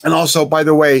And also, by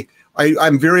the way,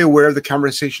 I'm very aware of the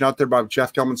conversation out there about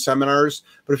Jeff Gellman seminars,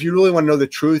 but if you really want to know the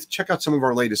truth, check out some of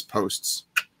our latest posts.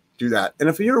 Do that. And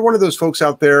if you're one of those folks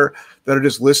out there that are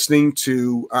just listening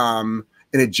to an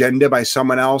agenda by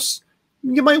someone else,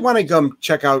 you might want to come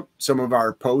check out some of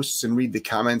our posts and read the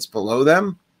comments below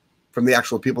them from the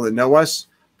actual people that know us.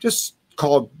 Just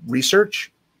called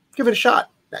research. Give it a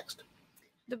shot. Next.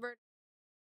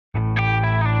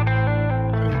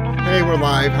 Hey, we're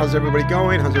live. How's everybody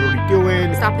going? How's everybody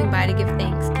doing? Stopping by to give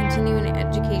thanks. Continuing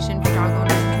education for dog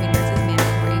owners and trainers is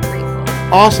mandatory.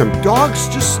 Grateful. Awesome. Dogs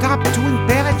just stop doing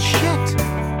bad shit.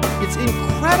 It's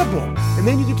incredible. And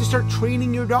then you get to start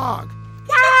training your dog.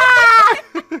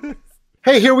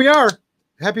 Hey, here we are.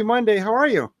 Happy Monday. How are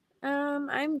you?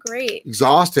 I'm great.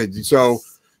 Exhausted.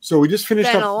 So we just finished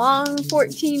It's been up a long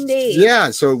 14 days.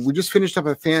 Yeah, so we just finished up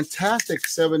a fantastic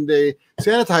 7-day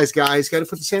sanitize, guys. Got to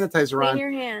put the sanitizer on. In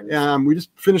your hands. We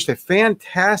just finished a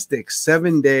fantastic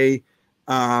 7-day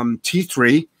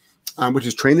T3, which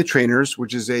is Train the Trainers,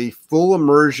 which is a full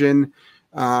immersion.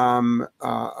 You go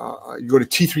to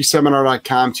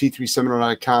t3seminar.com,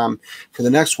 t3seminar.com. For the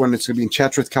next one, it's going to be in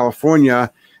Chatsworth,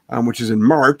 California, which is in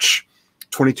March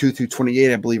 22 through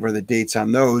 28, I believe, are the dates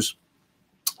on those.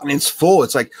 I mean, it's full.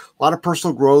 It's like a lot of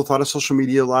personal growth, a lot of social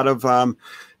media, a lot of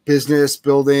business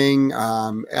building,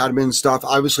 admin stuff,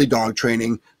 obviously dog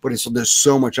training, but there's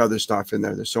so much other stuff in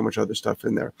there. There's so much other stuff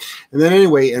in there. And then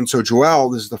anyway, and so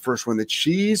Joelle, this is the first one that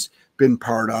she's been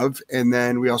part of. And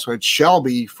then we also had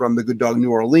Shelby from the Good Dog New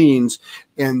Orleans.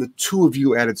 And the two of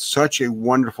you added such a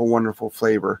wonderful, wonderful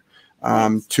flavor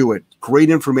to it. Great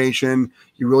information.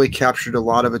 You really captured a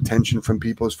lot of attention from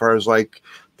people as far as like,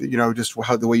 just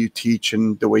how the way you teach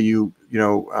and the way you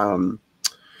you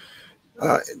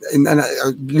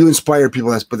inspire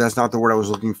people. But that's not the word I was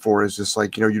looking for. Is just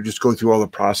like, you just go through all the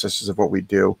processes of what we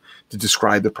do to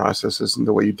describe the processes and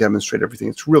the way you demonstrate everything.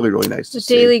 It's really, really nice. The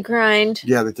daily grind.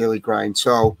 Yeah, the daily grind.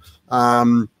 So,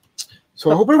 I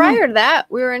hope prior to that,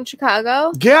 we were in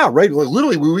Chicago. Yeah, right.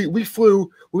 Literally, we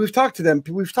flew. We've talked to them.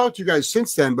 We've talked to you guys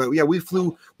since then. But yeah, we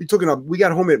flew. We took it up. We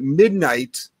got home at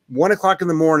midnight, 1 o'clock in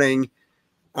the morning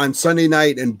on Sunday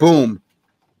night, and boom,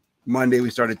 Monday we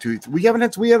started to. We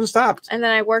haven't stopped. And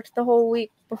then I worked the whole week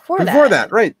before that. Before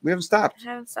that, right? We haven't stopped.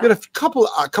 We had a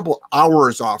couple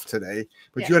hours off today,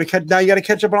 but you got to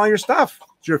catch up on all your stuff.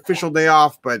 It's your official day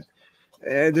off, but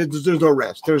there's no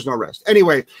rest. There's no rest.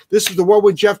 Anyway, this is the What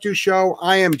Would Jeff Do show.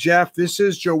 I am Jeff. This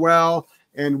is Joelle,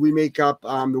 and we make up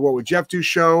the What Would Jeff Do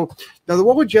show. Now, the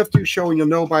What Would Jeff Do show, and you'll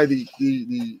know by the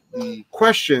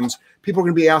questions, people are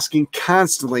going to be asking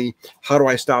constantly, how do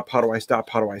I stop? How do I stop?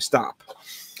 How do I stop?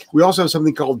 We also have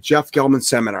something called Jeff Gellman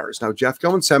Seminars. Now, Jeff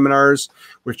Gellman Seminars,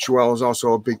 which Joelle is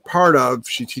also a big part of,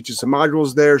 she teaches the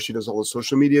modules there. She does all the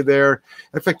social media there.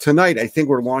 In fact, tonight, I think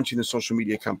we're launching a social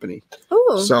media company.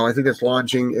 Ooh. So I think it's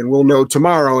launching, and we'll know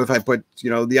tomorrow if I put,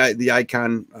 the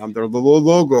icon, the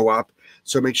logo up.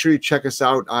 So make sure you check us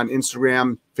out on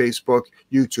Instagram, Facebook,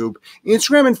 YouTube.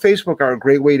 Instagram and Facebook are a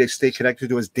great way to stay connected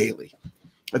to us daily.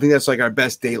 I think that's like our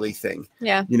best daily thing.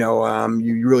 Yeah.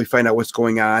 You really find out what's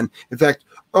going on. In fact,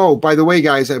 by the way,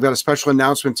 guys, I've got a special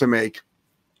announcement to make.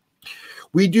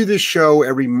 We do this show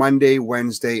every Monday,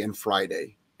 Wednesday, and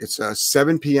Friday. It's a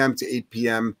 7 p.m. to 8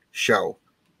 p.m. show.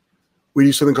 We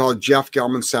do something called Jeff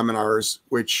Gellman Seminars,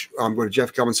 which go to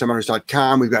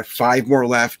jeffgellmanseminars.com. We've got 5 more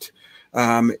left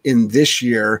in this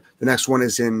year. The next one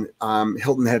is in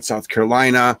Hilton Head, South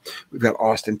Carolina. We've got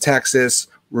Austin, Texas,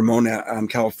 Ramona,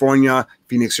 California,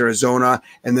 Phoenix, Arizona.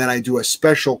 And then I do a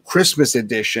special Christmas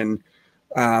edition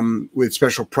with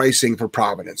special pricing for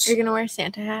Providence. You're gonna wear a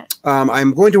Santa hat?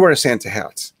 I'm going to wear a Santa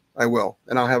hat. I will,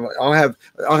 and I'll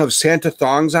have Santa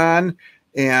thongs on.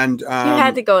 And you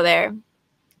had to go there.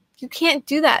 You can't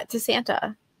do that to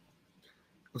Santa.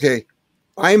 Okay,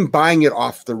 I'm buying it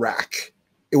off the rack.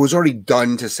 It was already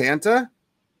done to Santa.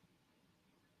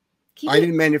 I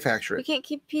didn't manufacture it. You can't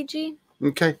keep PG.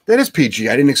 Okay, that is PG.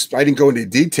 I didn't go into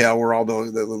detail where all the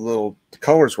little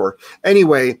colors were.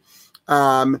 Anyway,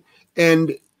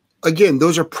 and again,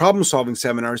 those are problem-solving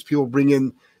seminars. People bring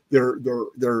in their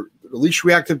leash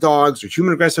reactive dogs, or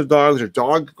human aggressive dogs, or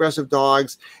dog aggressive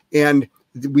dogs, and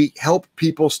we help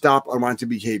people stop unwanted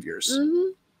behaviors.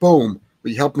 Mm-hmm. Boom.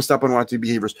 We help them stop unwanted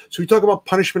behaviors. So we talk about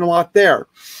punishment a lot there.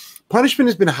 Punishment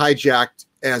has been hijacked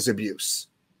as abuse.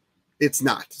 It's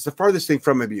not. It's the farthest thing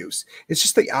from abuse. It's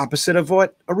just the opposite of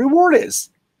what a reward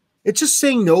is. It's just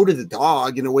saying no to the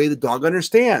dog in a way the dog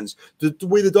understands, the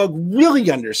way the dog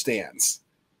really understands.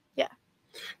 Yeah.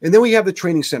 And then we have the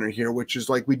training center here, which is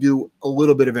like we do a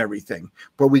little bit of everything,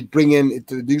 but we bring in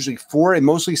usually 4 and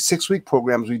mostly 6-week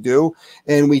programs we do.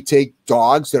 And we take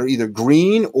dogs that are either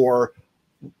green or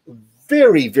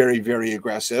very, very, very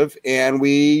aggressive, and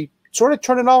we sort of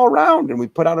turn it all around, and we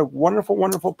put out a wonderful,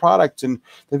 wonderful product, and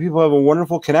the people have a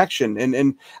wonderful connection.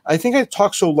 And I think I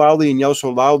talk so loudly and yell so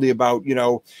loudly about,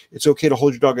 it's okay to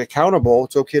hold your dog accountable.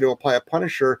 It's okay to apply a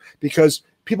punisher, because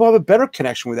people have a better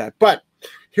connection with that. But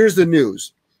here's the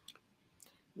news.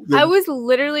 I was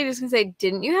literally just gonna say,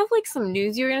 didn't you have like some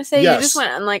news you were gonna say? Yes. You just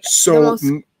went on like So, the most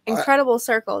incredible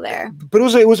circle there. But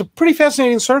it was a pretty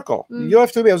fascinating circle. You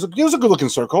have to admit, it was a good looking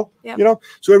circle. Yep.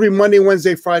 So every Monday,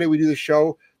 Wednesday, Friday we do the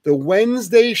show. The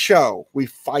Wednesday show,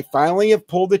 I finally have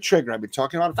pulled the trigger. I've been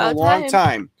talking about it for a long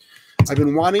time. I've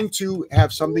been wanting to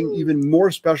have something even more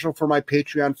special for my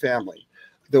Patreon family.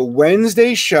 The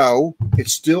Wednesday show,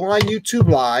 it's still on YouTube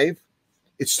Live.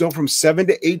 It's still from 7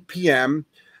 to 8 p.m.,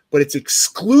 but it's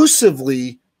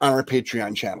exclusively on our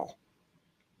Patreon channel.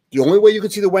 The only way you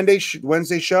can see the Wednesday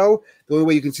show, the only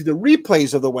way you can see the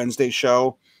replays of the Wednesday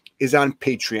show is on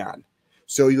Patreon.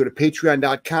 So you go to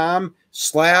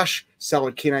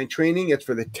patreon.com/Solid Canine Training. It's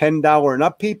for the $10 and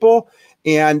up people.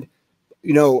 And,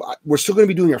 we're still going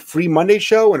to be doing a free Monday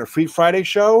show and a free Friday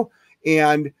show.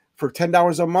 And for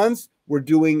 $10 a month, we're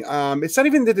doing, it's not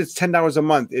even that it's $10 a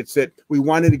month. It's that we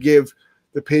wanted to give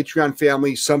the Patreon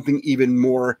family something even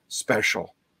more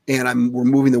special. And we're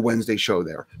moving the Wednesday show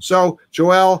there. So,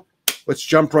 Joelle, let's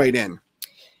jump right in.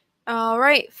 All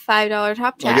right, $5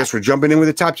 top chat. I guess we're jumping in with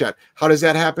the top chat. How does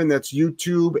that happen? That's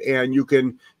YouTube, and you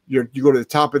go to the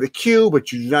top of the queue,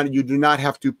 but you do not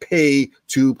have to pay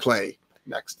to play.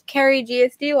 Next. Carrie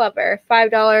GSD Lover,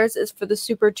 $5 is for the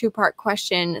super 2-part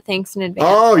question. Thanks in advance.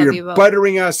 Oh, you're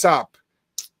buttering us up.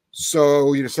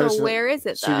 So you send us. Where is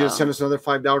it? So you send us another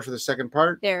 $5 for the second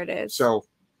part. There it is. So,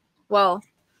 well,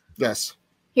 yes.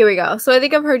 Here we go. So I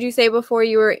think I've heard you say before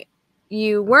you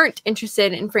weren't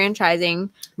interested in franchising,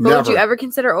 but Never. would you ever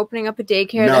consider opening up a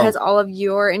daycare that has all of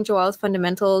your and Joelle's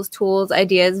fundamentals, tools,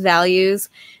 ideas, values?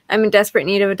 I'm in desperate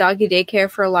need of a doggy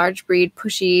daycare for a large breed,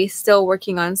 pushy, still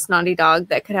working on snotty dog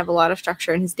that could have a lot of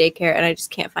structure in his daycare, and I just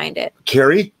can't find it.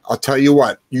 Carrie, I'll tell you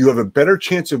what, you have a better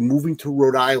chance of moving to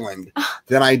Rhode Island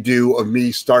than I do of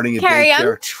me starting a Carrie,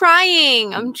 daycare.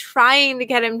 I'm trying to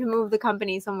get him to move the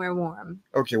company somewhere warm.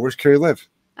 Okay, where's Carrie live?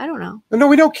 I don't know. No,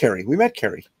 we know Carrie. We met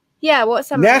Carrie. Yeah, what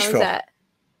seminar Nashville. was that?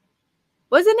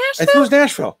 Was it Nashville? I think it was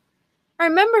Nashville. I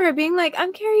remember her being like,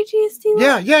 I'm Carrie GSD.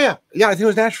 Yeah. I think it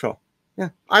was Nashville. Yeah.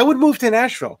 I would move to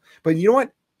Nashville. But you know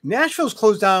what? Nashville's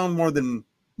closed down more than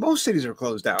most cities are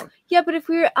closed down. Yeah, but if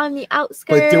we were on the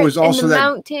outskirts, but there was also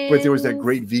mountains. But there was that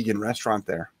great vegan restaurant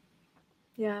there.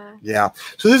 Yeah. Yeah.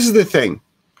 So this is the thing.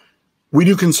 We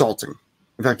do consulting.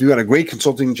 In fact, we got a great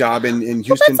consulting job in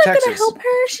Houston, that's not Texas. Going to help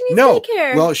her. She needs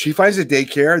daycare. Well, she finds a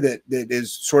daycare that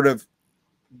is sort of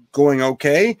going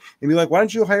okay, and be like, why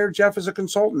don't you hire Jeff as a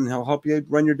consultant? He'll help you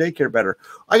run your daycare better.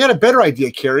 I got a better idea,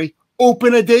 Carrie.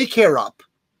 Open a daycare up.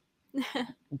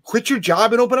 Quit your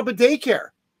job and open up a daycare.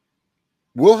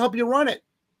 We'll help you run it.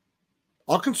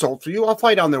 I'll consult for you. I'll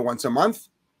fly down there once a month.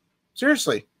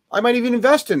 Seriously. I might even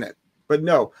invest in it. But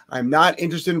no, I'm not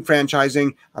interested in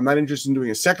franchising. I'm not interested in doing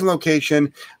a second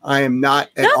location. I am not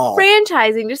at all. Not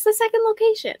franchising, just the second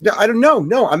location. Yeah, I don't know.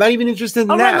 No, I'm not even interested in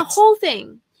that. Run the whole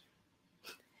thing.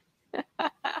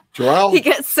 Joelle? He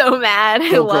gets so mad.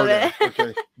 I love it.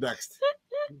 Okay, next.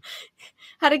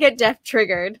 How to get Jeff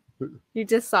triggered. You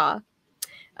just saw.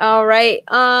 All right.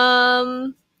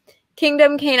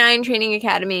 Kingdom Canine Training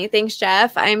Academy. Thanks,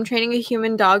 Jeff. I'm training a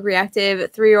human dog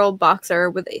reactive 3-year-old boxer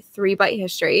with a 3-bite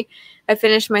history. I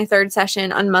finished my 3rd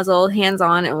session unmuzzled,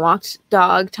 hands-on, and walked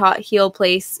dog, taught heel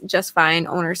place just fine.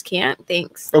 Owners can't.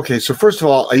 Thanks. Okay, so first of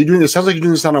all, are you doing this? Sounds like you're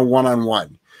doing this on a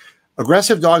one-on-one.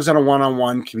 Aggressive dogs on a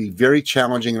one-on-one can be very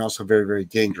challenging and also very, very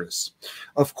dangerous.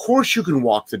 Of course you can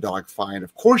walk the dog fine.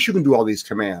 Of course you can do all these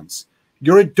commands.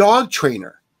 You're a dog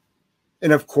trainer.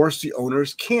 And of course the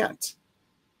owners can't.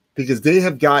 Because they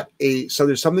have got so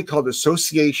there's something called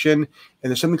association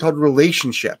and there's something called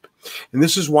relationship. And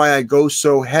this is why I go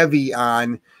so heavy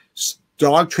on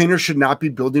dog trainers should not be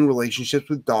building relationships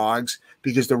with dogs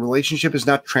because the relationship is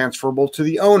not transferable to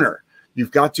the owner.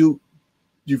 You've got to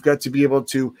be able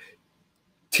to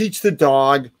teach the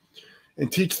dog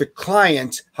and teach the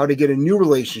client how to get a new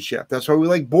relationship. That's why we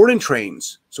like board and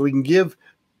trains. So we can give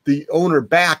the owner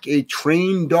back a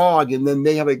trained dog and then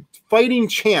they have a fighting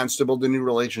chance to build a new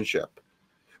relationship.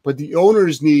 But the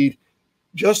owners need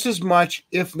just as much,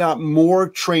 if not more,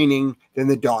 training than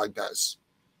the dog does.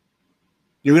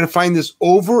 You're going to find this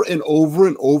over and over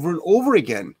and over and over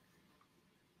again.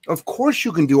 Of course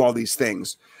you can do all these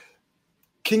things.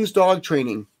 King's Dog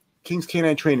Training, King's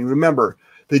Canine Training. Remember,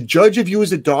 the judge of you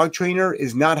as a dog trainer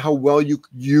is not how well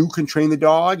you can train the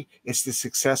dog. It's the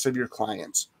success of your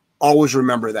clients. Always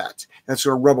remember that. That's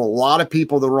going to rub a lot of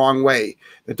people the wrong way.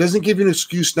 That doesn't give you an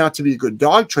excuse not to be a good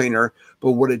dog trainer,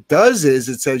 but what it does is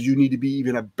it says you need to be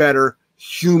even a better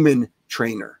human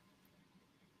trainer.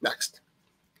 Next.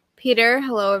 Peter,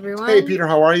 hello everyone. Hey, Peter,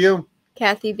 how are you?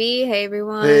 Kathy B, hey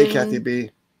everyone. Hey, Kathy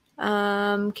B.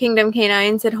 Kingdom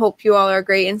K9 said, hope you all are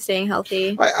great and staying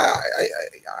healthy.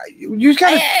 You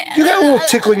got a little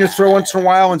tickle in your throat once in a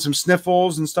while and some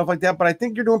sniffles and stuff like that, but I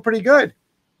think you're doing pretty good.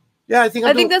 Yeah, I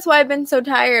think that's why I've been so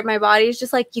tired. My body's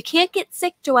just like, you can't get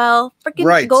sick, Joelle.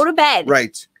 Freaking go to bed.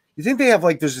 Right. You think they have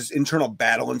like there's this internal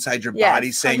battle inside your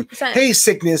body saying, 100%. Hey,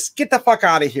 sickness, get the fuck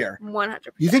out of here. 100%.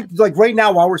 You think like right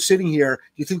now while we're sitting here,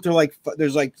 you think they're like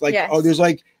there's like yes. Oh, there's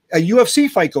like a UFC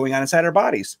fight going on inside our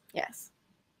bodies. Yes.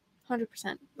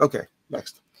 100%. Okay,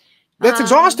 next. That's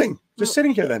exhausting. Just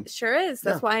sitting here then. Sure is.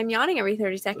 That's why I'm yawning every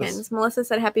 30 seconds. Melissa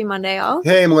said, happy Monday, all.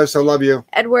 Hey, Melissa, love you.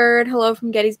 Edward, hello from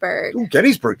Gettysburg. Ooh,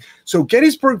 Gettysburg. So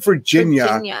Gettysburg,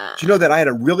 Virginia. Do you know that I had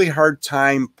a really hard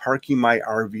time parking my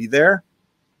RV there?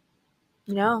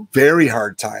 No. Very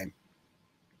hard time.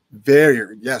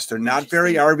 Yes, they're not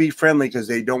very RV friendly because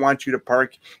they don't want you to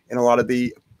park in a lot of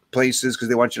the places because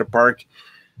they want you to park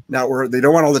now where they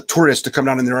don't want all the tourists to come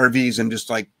down in their RVs and just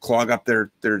like clog up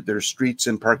their streets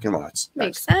and parking lots.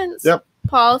 Makes sense. Yep.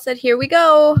 Paul said, here we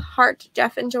go. Heart,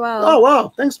 Jeff and Joelle. Oh,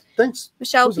 wow. Thanks.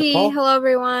 Michelle P. Hello,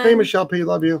 everyone. Hey, Michelle P.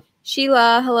 Love you.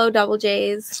 Sheila. Hello, double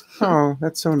J's. Oh,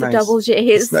 that's so nice. Double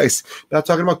J's. It's nice. Not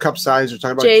talking about cup size. We're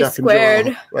talking about J Jeff squared.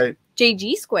 and Joelle. Right.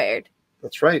 JG squared.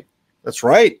 That's right. That's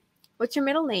right. What's your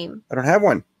middle name? I don't have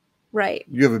one. Right.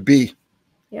 You have a B.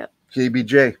 Yep.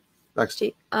 JBJ. Next.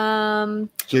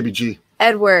 JBG.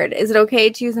 Edward, is it okay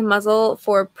to use a muzzle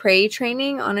for prey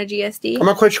training on a GSD? I'm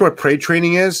not quite sure what prey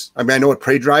training is. I mean, I know what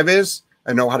prey drive is.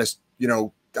 I know how to,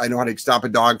 I know how to stop a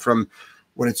dog from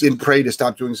when it's in prey to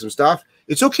stop doing some stuff.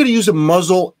 It's okay to use a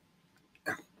muzzle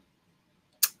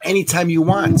anytime you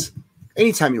want.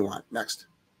 Anytime you want. Next.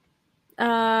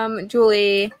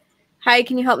 Julie, hi,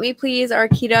 can you help me, please? Our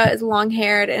Akita is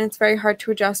long-haired, and it's very hard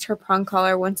to adjust her prong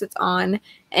collar once it's on.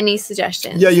 Any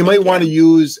suggestions? Yeah, you might want to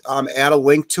use, add a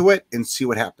link to it and see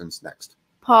what happens next.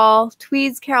 Paul,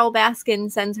 Tweed's Carol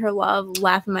Baskin sends her love,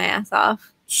 laughing my ass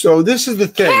off. So this is the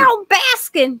thing. Carol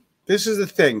Baskin! This is the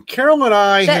thing. Carol and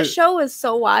I... That show is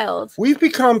so wild. We've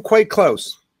become quite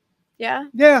close. Yeah?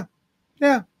 Yeah.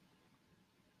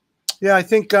 I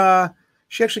think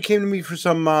she actually came to me for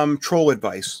some troll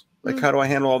advice. Like, how do I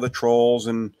handle all the trolls?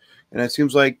 And it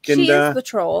seems like... she is the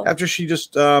troll. After she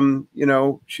just,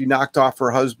 she knocked off her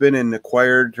husband and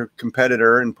acquired her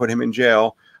competitor and put him in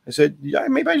jail, I said, yeah,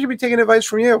 maybe I should be taking advice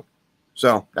from you.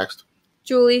 So, next.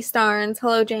 Julie Starnes.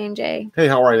 Hello, J&J. Hey,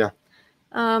 how are you?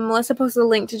 Melissa posted a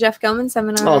link to Jeff Gellman's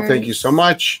seminar. Oh, thank you so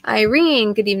much.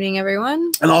 Irene, good evening,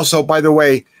 everyone. And also, by the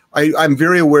way, I'm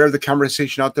very aware of the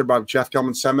conversation out there about Jeff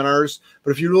Gellman seminars,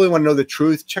 but if you really want to know the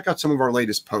truth, check out some of our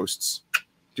latest posts.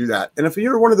 Do that. And if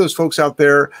you're one of those folks out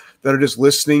there that are just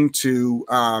listening to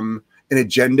an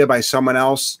agenda by someone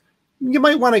else, you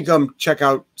might want to come check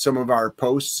out some of our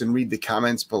posts and read the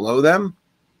comments below them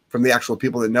from the actual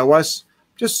people that know us.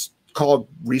 Just call it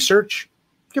research.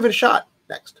 Give it a shot.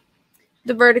 Next.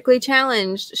 The Vertically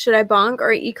Challenged. Should I bonk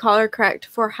or e-collar correct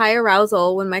for high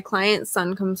arousal when my client's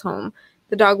son comes home?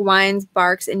 The dog whines,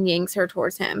 barks, and yanks her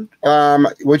towards him.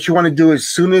 What you want to do as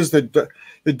soon as the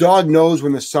dog knows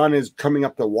when the son is coming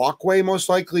up the walkway, most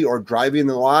likely, or driving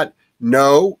the lot,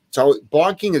 no. So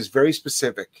bonking is very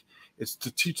specific. It's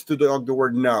to teach the dog the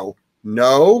word no.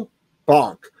 No,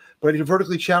 bonk. But if you're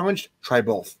vertically challenged, try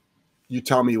both. You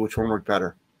tell me which one worked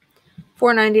better.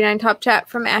 $4.99 top chat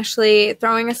from Ashley.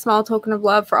 Throwing a small token of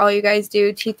love for all you guys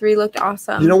do. T3 looked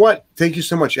awesome. You know what? Thank you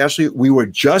so much, Ashley. We were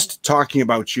just talking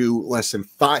about you less than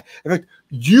 5. In fact,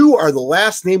 you are the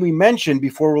last name we mentioned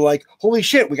before we're like, holy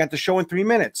shit, we got the show in 3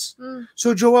 minutes.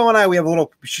 So Joelle and I, we have a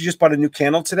little, she just bought a new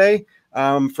candle today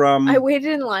from. I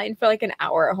waited in line for like an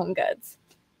hour at Home Goods.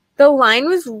 The line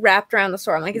was wrapped around the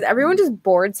store. I'm like, is everyone just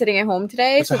bored sitting at home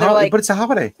today? But it's a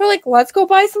holiday. They're like, let's go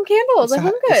buy some candles at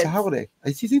Home Goods. It's a holiday.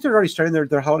 I think they're already starting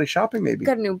their holiday shopping, maybe.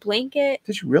 Got a new blanket.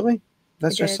 Did you really?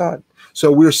 That's just saw it.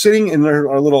 So we were sitting in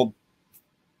our little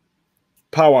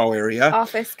powwow area.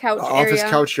 Office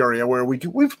couch area where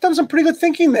we've done some pretty good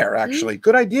thinking there, actually.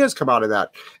 Good ideas come out of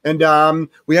that. And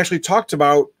we actually talked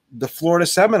about the Florida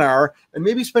seminar and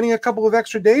maybe spending a couple of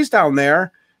extra days down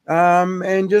there.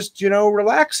 And just,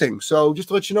 relaxing. So just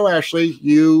to let you know, Ashley,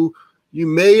 you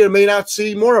may or may not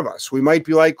see more of us. We might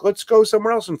be like, let's go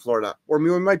somewhere else in Florida. Or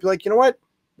we might be like, you know what?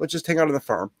 Let's just hang out on the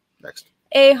farm. Next.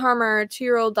 A Harmer,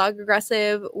 2-year-old dog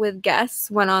aggressive with guests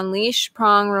when on leash,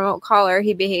 prong, remote collar.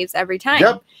 He behaves every time.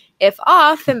 Yep. If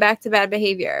off, then back to bad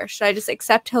behavior. Should I just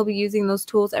accept he'll be using those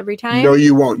tools every time? No,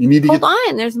 you won't. You need to Hold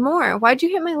on. There's more. Why'd you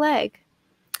hit my leg?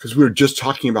 Because we were just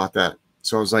talking about that.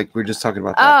 So I was like, we were just talking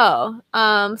about that.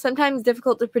 Oh, sometimes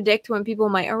difficult to predict when people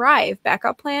might arrive.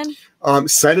 Backup plan?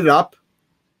 Set it up.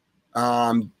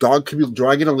 Dog could be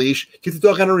dragging a leash. Get the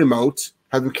dog on a remote.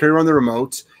 Have them carry around the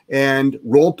remote and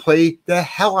role play the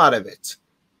hell out of it.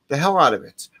 The hell out of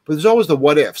it. But there's always the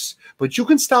what ifs. But you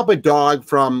can stop a dog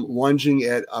from lunging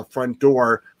at a front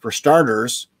door for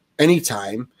starters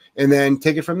anytime and then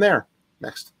take it from there.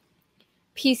 Next.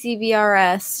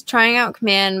 PCVRS, trying out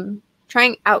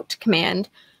command,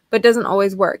 but doesn't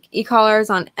always work. E-collar is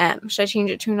on M. Should I change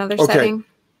it to another setting?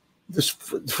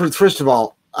 First of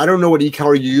all, I don't know what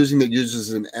e-collar you're using that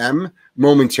uses an M.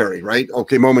 Momentary, right?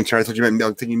 Okay, momentary. I thought you meant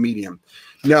I'm thinking medium.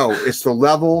 No, it's the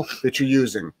level that you're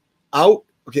using. Out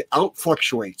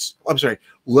fluctuates. I'm sorry,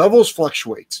 levels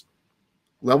fluctuates.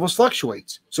 Levels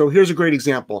fluctuates. So here's a great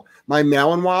example. My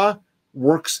Malinois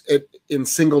works in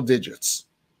single digits.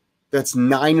 That's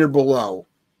 9 or below.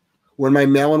 When my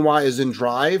Malinois is in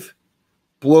drive,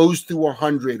 blows through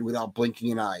 100 without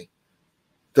blinking an eye.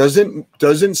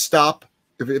 Doesn't stop.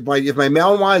 If my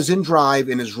Malinois is in drive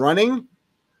and is running,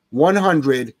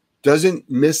 100 doesn't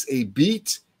miss a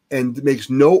beat and makes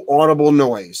no audible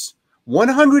noise.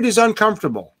 100 is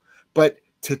uncomfortable, but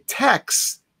to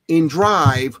text in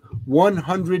drive,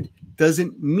 100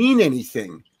 doesn't mean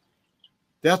anything.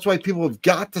 That's why people have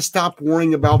got to stop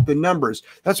worrying about the numbers.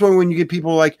 That's why when you get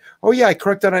people like, oh yeah, I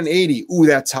corrected on 80. Ooh,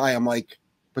 that's high. I'm like,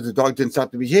 but the dog didn't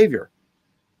stop the behavior.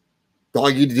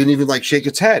 Dog didn't even like shake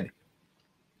its head.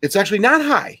 It's actually not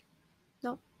high.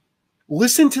 No.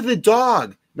 Listen to the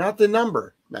dog, not the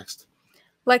number. Next.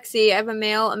 Lexi, I have a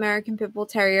male American Pit Bull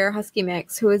Terrier Husky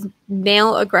mix who is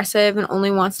male aggressive and only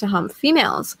wants to hump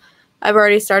females. I've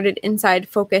already started inside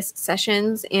focus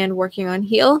sessions and working on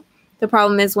heel. The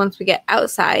problem is once we get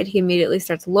outside, he immediately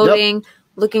starts loading,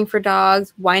 looking for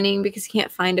dogs, whining because he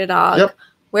can't find a dog.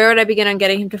 Where would I begin on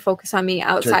getting him to focus on me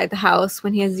outside the house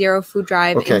when he has zero food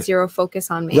drive and zero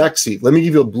focus on me? Lexi, let me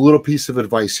give you a little piece of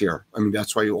advice here. I mean,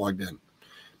 that's why you logged in.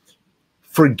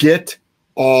 Forget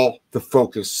all the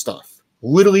focus stuff.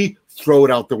 Literally throw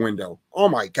it out the window. Oh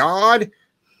my God.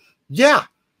 Yeah,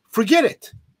 forget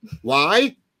it.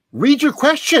 Why? Read your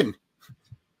question.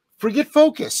 Forget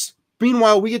focus.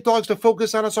 Meanwhile, we get dogs to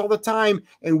focus on us all the time,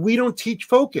 and we don't teach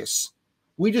focus.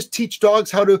 We just teach dogs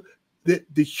how to,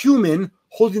 the human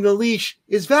holding the leash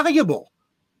is valuable.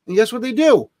 And guess what they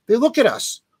do? They look at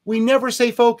us. We never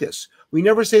say focus. We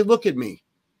never say look at me,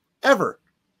 ever.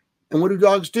 And what do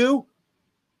dogs do?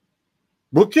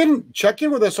 Check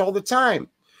in with us all the time.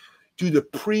 Do the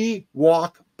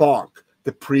pre-walk bonk,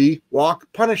 the pre-walk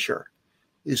punisher.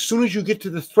 As soon as you get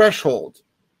to the threshold,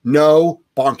 no,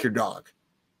 bonk your dog.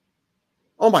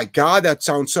 Oh my God, that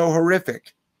sounds so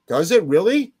horrific. Does it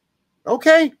really?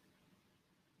 Okay.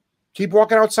 Keep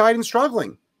walking outside and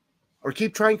struggling. Or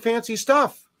keep trying fancy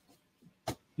stuff.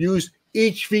 Use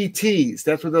HVTs.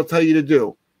 That's what they'll tell you to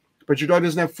do. But your dog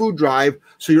doesn't have food drive,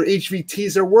 so your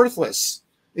HVTs are worthless.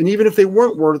 And even if they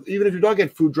weren't even if your dog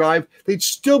had food drive, they'd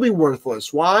still be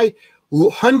worthless. Why?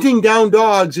 Hunting down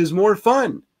dogs is more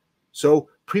fun. So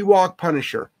pre-walk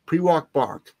punisher, pre-walk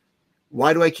bonk.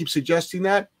 Why do I keep suggesting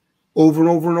that over and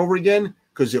over and over again?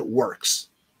 Because it works.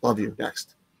 Love you.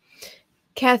 Next.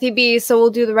 Kathy B. So we'll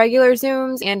do the regular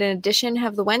Zooms and in addition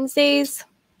have the Wednesdays.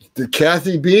 The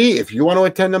Kathy B. If you want to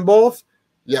attend them both,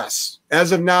 yes.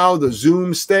 As of now, the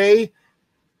Zoom stay.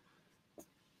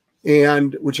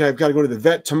 And which I've got to go to the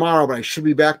vet tomorrow, but I should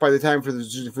be back by the time for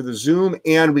the Zoom.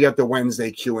 And we got the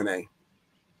Wednesday Q&A.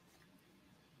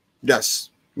 Yes.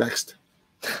 Next.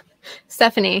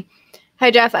 Stephanie.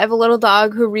 Hi, Jeff. I have a little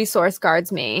dog who resource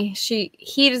guards me.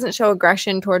 He doesn't show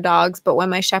aggression toward dogs, but when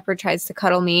my shepherd tries to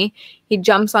cuddle me, he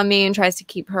jumps on me and tries to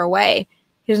keep her away.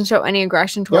 He doesn't show any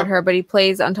aggression toward her, but he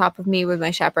plays on top of me with my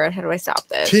shepherd. How do I stop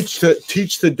this?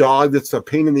 Teach the dog that's a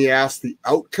pain in the ass the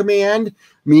out command,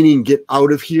 meaning get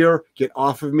out of here, get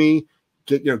off of me,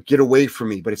 get away from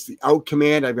me. But it's the out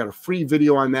command. I've got a free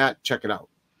video on that. Check it out.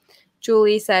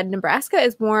 Julie said, Nebraska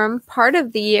is warm part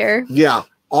of the year. Yeah.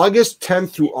 August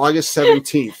 10th through August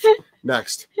 17th.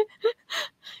 Next.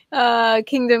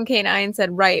 Kingdom K9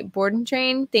 said, right, board and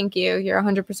train. Thank you. You're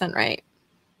 100% right.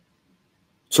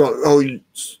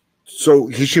 So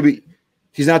he should be,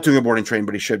 he's not doing a board and train,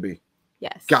 but he should be.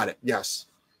 Yes. Got it. Yes.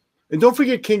 And don't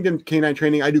forget Kingdom K9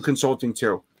 training. I do consulting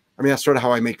too. I mean, that's sort of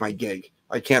how I make my gig.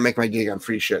 I can't make my gig on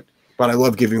free shit, but I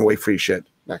love giving away free shit.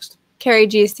 Next. Carrie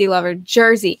GSD Lover,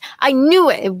 Jersey. I knew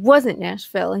it. It wasn't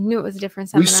Nashville. I knew it was a different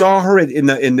seminar. We saw her in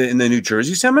the New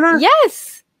Jersey seminar.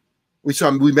 Yes.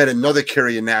 We met another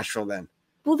Carrie in Nashville then.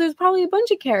 Well, there's probably a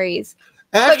bunch of Carries.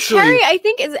 Actually, but Carrie, I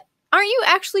think aren't you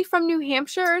actually from New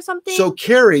Hampshire or something? So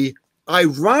Carrie,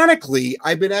 ironically,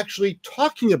 I've been actually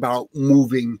talking about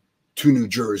moving to New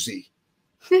Jersey.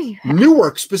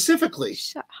 Newark specifically.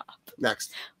 Shut up.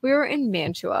 Next. We were in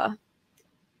Mantua.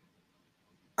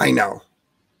 I know.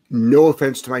 No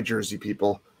offense to my Jersey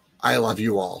people. I love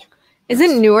you all.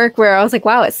 Isn't Newark where I was like,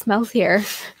 wow, it smells here?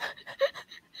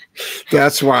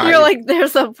 That's why. You're like,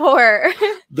 there's a port.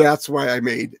 That's why I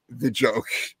made the joke.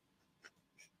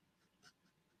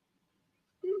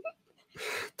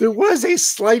 There was a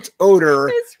slight odor.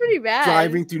 It's pretty bad.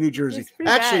 Driving through New Jersey.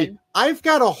 Actually, bad. I've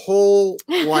got a whole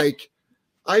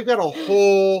I got a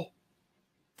whole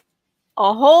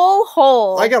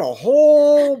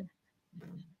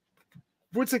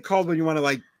what's it called when you want to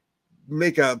like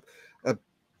make a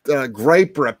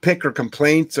gripe or a pick or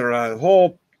complaint or a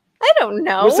whole I don't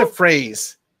know. What's the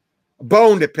phrase? A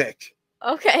bone to pick.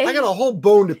 Okay. I got a whole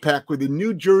bone to pick with the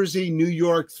New Jersey, New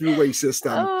York throughway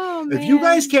system. Oh, man. If you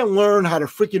guys can't learn how to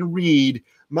freaking read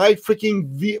my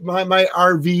freaking my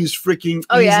RV's freaking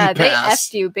easy yeah, pass, they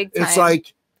effed you big time. It's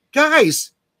like,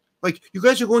 guys, like you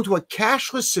guys are going to a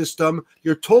cashless system.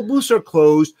 Your toll booths are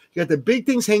closed. You got the big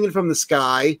things hanging from the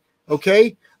sky.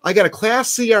 Okay, I got a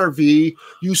Class C RV.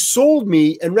 You sold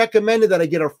me and recommended that I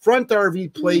get a front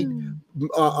RV plate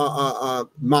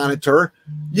monitor.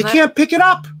 You can't pick it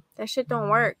up. That shit don't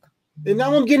work. And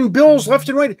now I'm getting bills left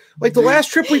and right. Like the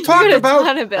last trip we talked about,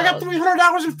 I got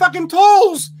 $300 in fucking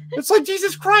tolls. It's like,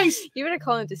 Jesus Christ. You better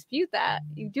call and dispute that.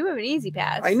 You do have an easy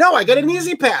pass. I know. I got an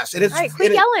easy pass. And it's, all right,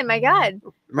 quit yelling. My God.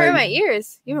 Hurt my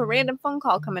ears. You have a random phone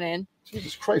call coming in.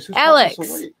 Jesus Christ. Alex.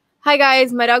 Hi,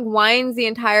 guys. My dog whines the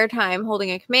entire time holding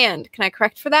a command. Can I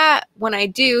correct for that? When I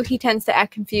do, he tends to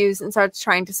act confused and starts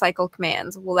trying to cycle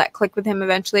commands. Will that click with him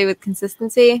eventually with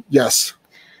consistency? Yes.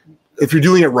 If you're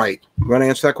doing it right. You want to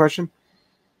answer that question?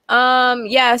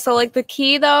 Yeah, so like the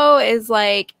key though is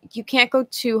like you can't go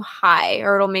too high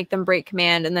or it'll make them break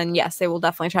command, and then yes, they will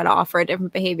definitely try to offer a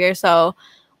different behavior. So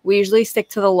we usually stick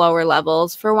to the lower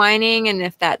levels for whining, and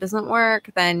if that doesn't work,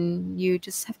 then you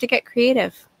just have to get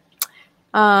creative.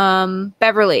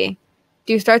 Beverly,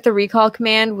 do you start the recall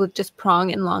command with just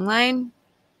prong and long line?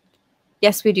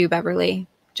 Yes, we do, Beverly.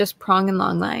 Just prong and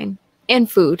long line. And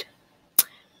food.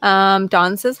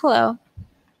 Dawn says hello.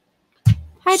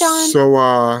 Hi, Dawn.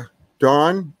 So,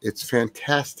 Dawn, it's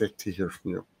fantastic to hear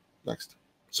from you. Next.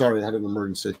 Sorry, I had an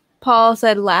emergency. Paul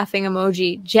said laughing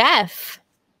emoji. Jeff.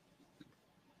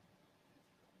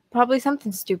 Probably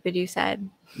something stupid you said.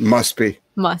 Must be.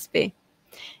 Must be.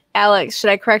 Alex,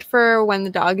 should I correct for when the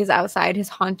dog is outside, his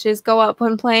haunches go up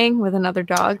when playing with another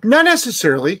dog? Not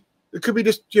necessarily. It could be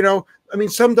just, I mean,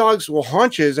 some dogs will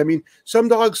haunches. I mean, some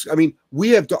dogs, we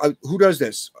have, who does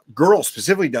this? Girl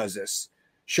specifically does this.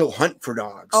 She'll hunt for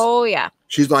dogs. Oh, yeah.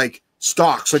 She's like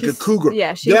stalks, like a cougar.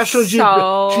 Yeah, she's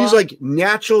she's like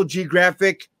Natural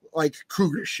Geographic, like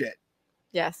cougar shit.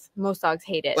 Yes, most dogs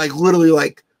hate it. Like literally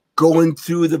like going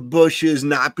through the bushes,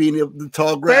 not being able to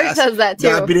tall grass. Bert does that too.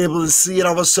 Not being able to see it,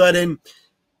 all of a sudden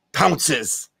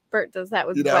pounces. Bert does that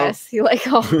with Wes. He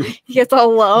he gets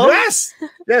all low. Yes.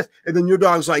 And then your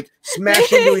dog's like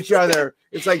smashing into each other.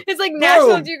 It's like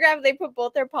National Geographic. They put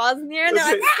both their paws in the air and they're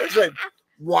like, it's like,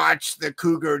 watch the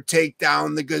cougar take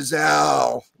down the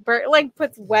gazelle. Bert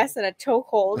puts Wes in a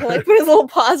chokehold. He'll put his little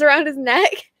paws around his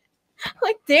neck.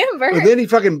 Like, damn, Bert. And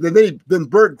then then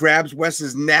Bert grabs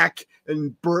Wes's neck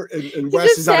and Bert and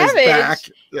Wes is on his back.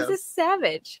 Yeah. He's a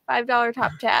savage. $5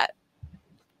 top chat.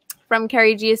 From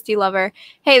Carrie GSD Lover.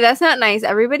 Hey, that's not nice.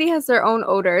 Everybody has their own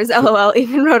odors. LOL,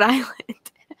 even Rhode Island.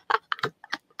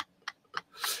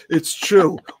 It's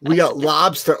true. We got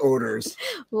lobster odors.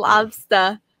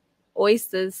 Lobster.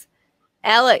 Oysters.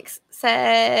 Alex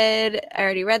said, I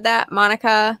already read that.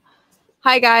 Monica,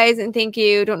 hi guys, and thank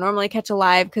you. Don't normally catch a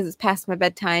live because it's past my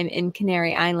bedtime in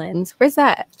Canary Islands. Where's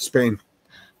that? Spain.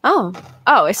 Oh,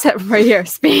 it said right here,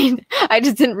 Spain. I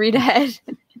just didn't read ahead.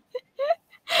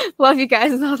 Love you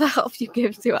guys and all the help you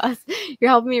give to us. You're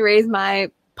helping me raise my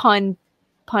Podenco.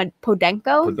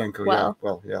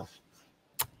 Podenco, yeah.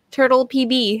 Turtle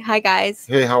PB. Hi, guys.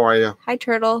 Hey, how are you? Hi,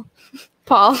 Turtle.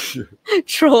 Paul.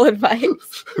 Troll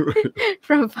advice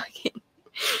from fucking...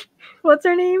 What's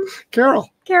her name? Carol.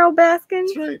 Carol Baskin.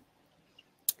 That's right.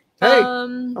 Hey,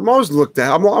 I'm always looking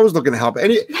to help.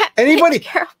 Anybody?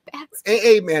 Carol Baskin.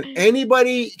 Hey, man,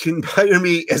 anybody can hire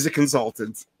me as a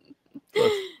consultant.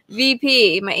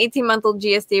 VP, my 18-month-old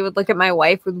GSD would look at my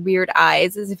wife with weird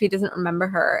eyes as if he doesn't remember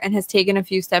her and has taken a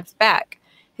few steps back.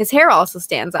 His hair also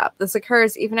stands up. This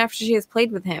occurs even after she has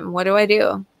played with him. What do I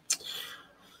do?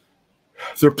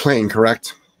 They're playing,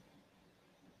 correct?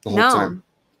 The whole time.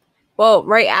 Well,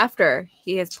 right after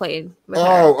he has played with her.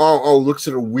 Oh, looks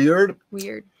at her weird.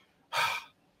 Weird.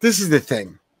 This is the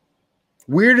thing.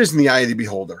 Weird is in the eye of the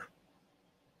beholder.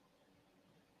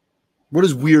 What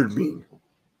does weird mean?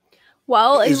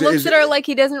 Well, he looks at her like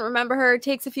he doesn't remember her,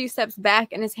 takes a few steps back,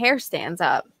 and his hair stands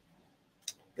up.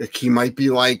 He might be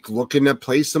like looking to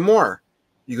play some more.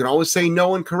 You can always say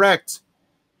no and correct.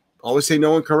 Always say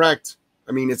no and correct.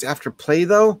 I mean, it's after play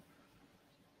though.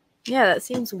 Yeah, that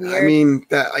seems weird. I mean,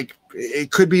 that like it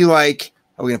could be like,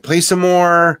 are we gonna play some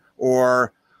more,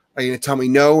 or are you gonna tell me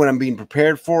no when I'm being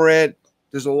prepared for it?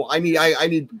 There's a I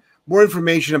need more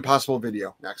information and possible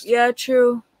video next. Yeah,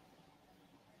 true.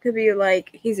 Could be like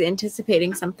he's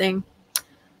anticipating something.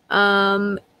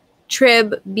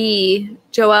 Trib B.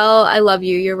 Joelle, I love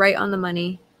you. You're right on the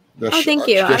money. Oh, thank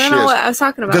you. I don't know what I was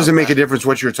talking about. It doesn't make a difference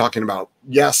what you're talking about.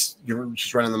 Yes, you're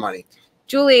just right on the money.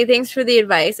 Julie, thanks for the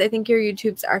advice. I think your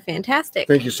YouTubes are fantastic.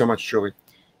 Thank you so much, Julie.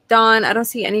 Dawn, I don't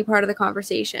see any part of the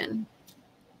conversation.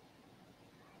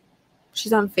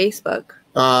 She's on Facebook.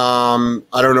 I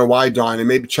don't know why, Dawn. And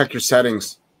maybe check your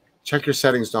settings. Check your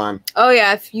settings, Dawn. Oh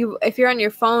yeah, if you're on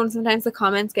your phone, sometimes the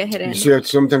comments get hidden.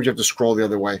 Sometimes you have to scroll the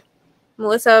other way.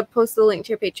 Melissa, post the link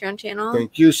to your Patreon channel.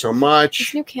 Thank you so much.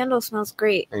 This new candle smells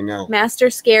great. I know. Master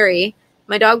Scary.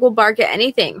 My dog will bark at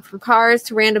anything, from cars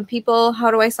to random people.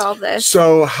 How do I solve this?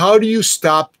 So how do you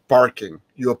stop barking?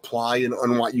 You apply a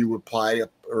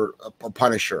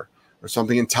punisher or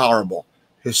something intolerable.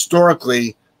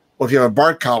 Historically, well, if you have a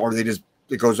bark collar,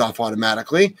 it goes off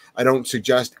automatically. I don't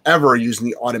suggest ever using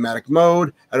the automatic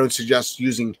mode. I don't suggest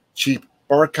using cheap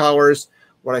bark collars.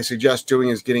 What I suggest doing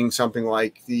is getting something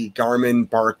like the Garmin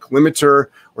Bark Limiter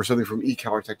or something from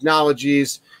eCollar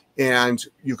Technologies. And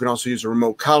you can also use a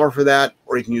remote collar for that,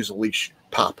 or you can use a leash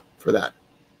pop for that.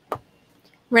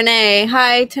 Renee,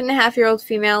 hi, 10.5-year-old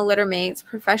female litter mates,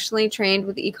 professionally trained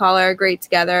with eCollar, great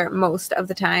together most of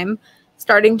the time.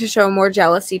 Starting to show more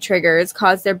jealousy triggers,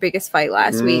 caused their biggest fight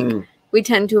last week. We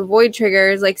tend to avoid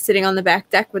triggers like sitting on the back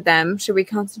deck with them. Should we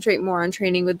concentrate more on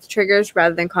training with the triggers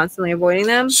rather than constantly avoiding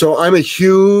them? So I'm a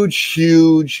huge,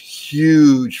 huge,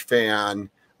 huge fan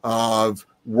of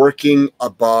working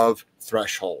above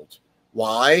threshold.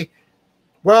 Why?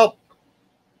 Well,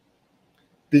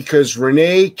 because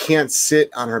Renee can't sit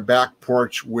on her back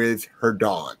porch with her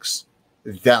dogs.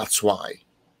 That's why.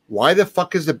 Why the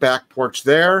fuck is the back porch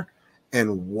there?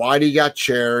 And why do you got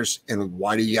chairs? And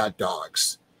why do you got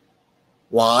dogs?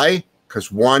 Why? Because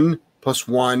 1 +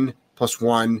 1 +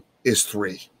 1 is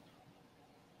 3.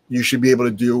 You should be able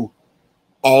to do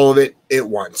all of it at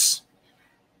once.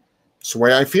 It's the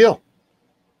way I feel.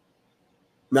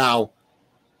 Now,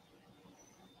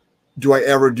 do I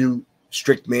ever do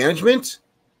strict management?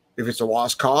 If it's a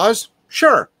lost cause?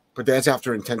 Sure. But that's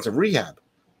after intensive rehab.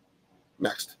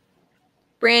 Next.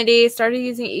 Brandy started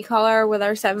using eCollar with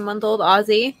our 7-month-old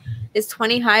Aussie. Is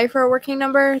 20 high for a working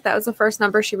number? That was the first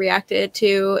number she reacted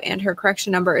to, and her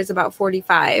correction number is about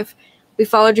 45. We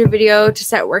followed your video to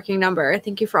set working number.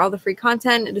 Thank you for all the free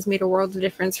content. It has made a world of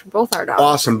difference for both our dogs.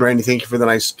 Awesome, Brandy. Thank you for the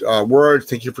nice words.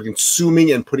 Thank you for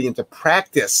consuming and putting into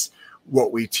practice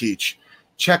what we teach.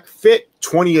 Check Fit.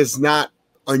 20 is not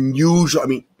unusual. I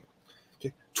mean,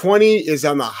 20 is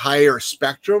on the higher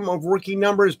spectrum of working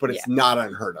numbers, but it's not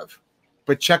unheard of.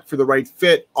 But check for the right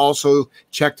fit. Also,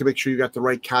 check to make sure you got the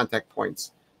right contact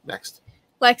points. Next.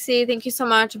 Lexi, thank you so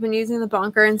much. I've been using the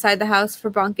bonker inside the house for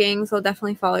bunking, so I'll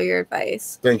definitely follow your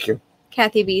advice. Thank you.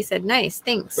 Kathy B said, nice.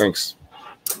 Thanks. Thanks.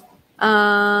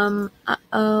 I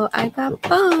got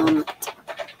bumped.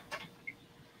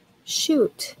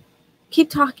 Shoot. Keep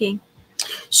talking.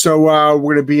 So we're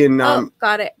going to be in...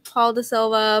 got it. Paul Da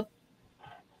Silva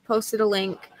posted a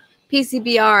link.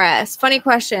 PCBRS. Funny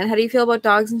question. How do you feel about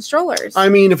dogs and strollers? I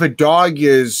mean, if a dog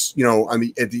is,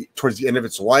 towards the end of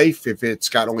its life, if it's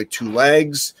got only 2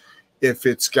 legs, if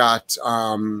it's got,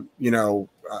 a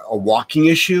walking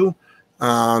issue,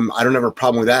 I don't have a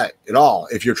problem with that at all.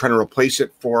 If you're trying to replace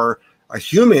it for a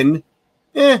human,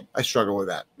 I struggle with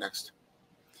that. Next.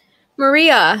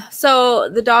 Maria. So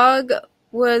the dog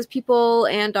was people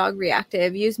and dog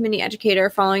reactive. Use Mini Educator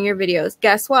following your videos.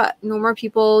 Guess what? No more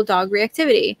people dog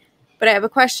reactivity. But I have a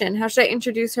question. How should I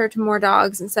introduce her to more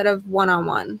dogs instead of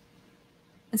one-on-one?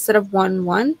 Instead of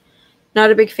one-one?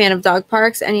 Not a big fan of dog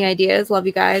parks. Any ideas? Love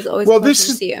you guys. Always a pleasure to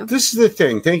see you. This is the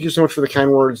thing. Thank you so much for the kind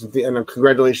words and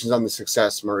congratulations on the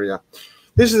success, Maria.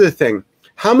 This is the thing.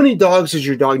 How many dogs does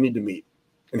your dog need to meet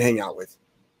and hang out with?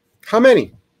 How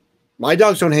many? My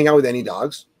dogs don't hang out with any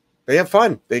dogs. They have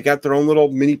fun. They got their own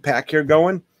little mini pack here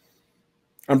going.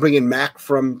 I'm bringing Mac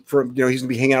from he's going to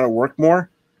be hanging out at work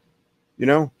more.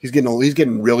 He's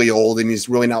getting really old, and he's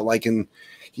really not liking.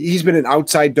 He's been an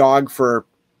outside dog for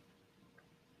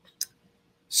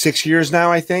 6 years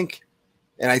now, I think.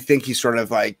 And I think he's sort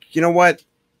of like, you know what?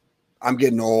 I'm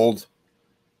getting old.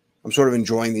 I'm sort of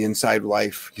enjoying the inside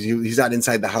life. He's not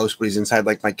inside the house, but he's inside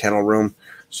like my kennel room.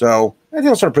 So I think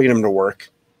I'll start bringing him to work.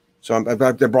 So I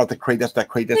brought the crate. That's that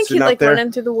crate that's sitting out there.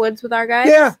 Running through the woods with our guys.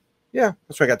 Yeah.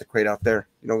 That's why I got the crate out there.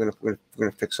 You know, we're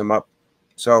gonna fix him up.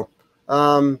 So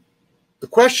the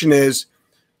question is,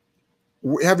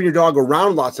 having your dog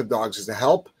around lots of dogs is a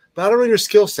help, but I don't know your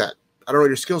skill set. And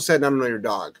I don't know your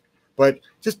dog. But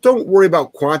just don't worry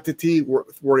about quantity.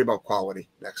 Worry about quality.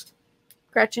 Next.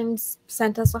 Gretchen's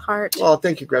sent us a heart. Oh,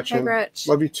 thank you, Gretchen. Hi, Gretch.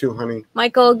 Love you too, honey.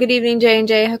 Michael, good evening,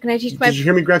 J&J. How can I teach my... Did you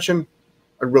hear me, Gretchen?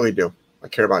 I really do. I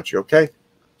care about you, okay?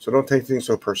 So don't take things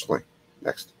so personally.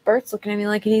 Next. Bert's looking at me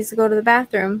like he needs to go to the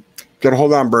bathroom. Gotta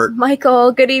hold on, Bert.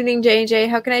 Michael, good evening, J&J.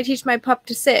 How can I teach my pup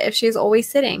to sit if she's always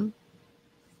sitting?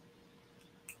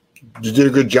 You did a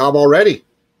good job already,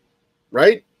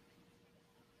 right?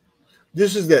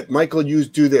 This is it. Michael,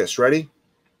 do this. Ready?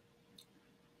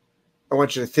 I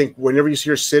want you to think, whenever you see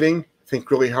her sitting,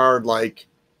 think really hard, like,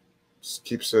 just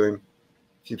keep sitting.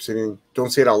 Keep sitting. Don't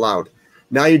say it out loud.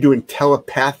 Now you're doing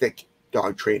telepathic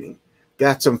dog training.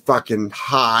 That's some fucking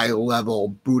high-level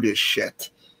Buddhist shit.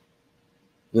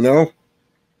 You know?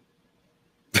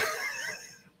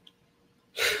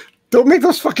 Don't make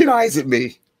those fucking eyes at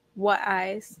me. What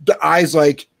eyes? The eyes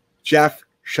like, Jeff,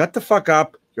 shut the fuck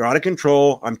up. You're out of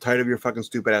control. I'm tired of your fucking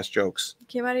stupid-ass jokes.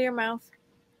 Came out of your mouth.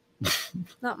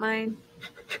 Not mine.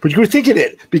 But you were thinking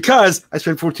it because I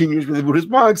spent 14 years with the Buddhist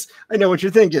monks. I know what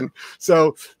you're thinking.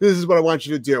 So this is what I want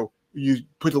you to do. You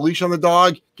put the leash on the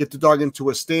dog, get the dog into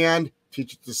a stand,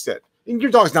 teach it to sit. And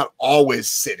your dog's not always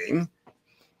sitting.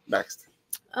 Next.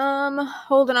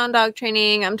 Holding on dog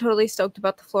training. I'm totally stoked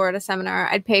about the Florida seminar.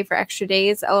 I'd pay for extra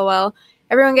days. LOL.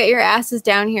 Everyone get your asses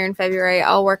down here in February.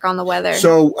 I'll work on the weather.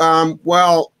 So,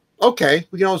 well, okay.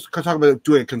 We can also talk about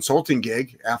doing a consulting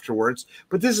gig afterwards.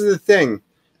 But this is the thing.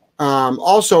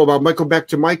 Also about Michael, back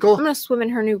to Michael. I'm going to swim in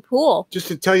her new pool. Just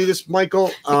to tell you this,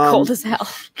 Michael. Cold as hell.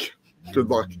 Good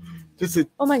luck.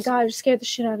 Oh my God, you scared the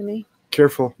shit out of me.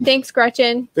 Careful. Thanks,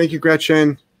 Gretchen. Thank you,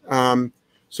 Gretchen.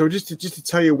 So just to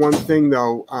tell you one thing,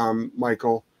 though,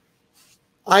 Michael,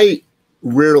 I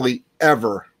rarely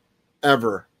ever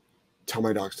tell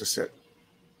my dogs to sit.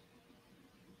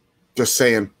 Just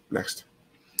saying. Next.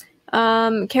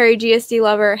 Carrie GSD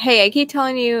lover. Hey, I keep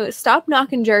telling you, stop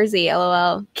knocking Jersey.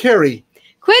 LOL. Carrie.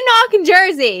 Quit knocking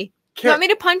Jersey. You want me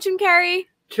to punch him, Carrie?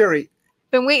 Carrie.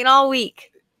 Been waiting all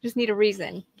week. Just need a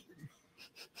reason.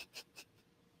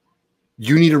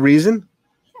 You need a reason?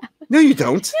 Yeah. No, you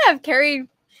don't. Yeah, if Carrie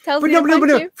tells me to punch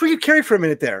you. Forget Carrie for a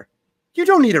minute there. You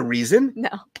don't need a reason.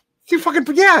 No. You fucking,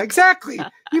 yeah, exactly.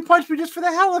 You punch me just for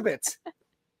the hell of it.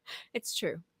 It's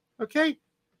true. Okay?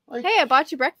 Hey, I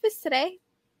bought you breakfast today.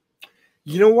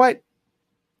 You know what?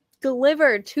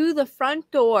 Delivered to the front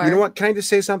door. You know what? Can I just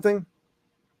say something?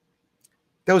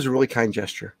 That was a really kind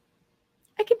gesture.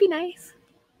 I could be nice.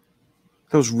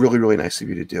 That was really, really nice of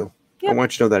you to do. Yep. I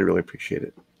want you to know that I really appreciate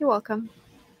it. You're welcome.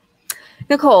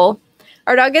 Nicole,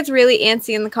 our dog gets really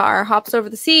antsy in the car, hops over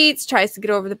the seats, tries to get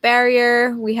over the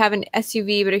barrier. We have an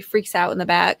SUV, but he freaks out in the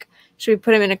back. Should we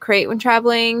put him in a crate when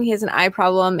traveling? He has an eye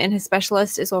problem, and his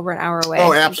specialist is over an hour away.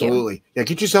 Oh, absolutely. Yeah,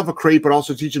 get yourself a crate, but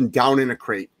also teach him down in a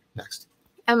crate. Next.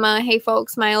 Emma, hey,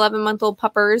 folks. My 11-month-old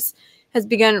puppers has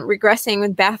begun regressing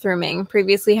with bathrooming,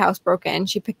 previously housebroken.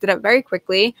 She picked it up very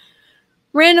quickly.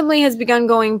 Randomly has begun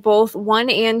going both 1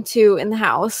 and 2 in the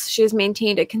house. She has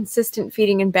maintained a consistent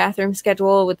feeding and bathroom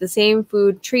schedule with the same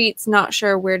food, treats, not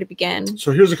sure where to begin.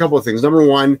 So here's a couple of things. Number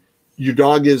one, your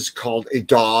dog is called a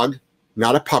dog,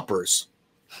 not a puppers.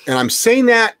 And I'm saying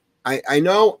that, I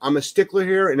know I'm a stickler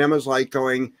here, and Emma's like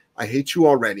going, I hate you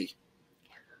already.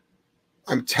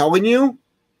 I'm telling you,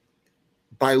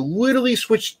 by literally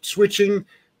switching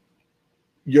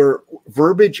your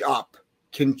verbiage up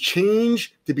can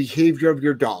change the behavior of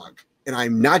your dog. And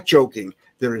I'm not joking.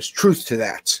 There is truth to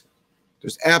that.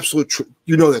 There's absolute truth.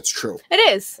 You know that's true. It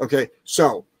is. Okay.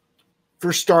 So,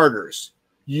 for starters,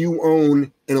 you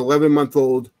own an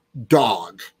 11-month-old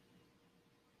dog.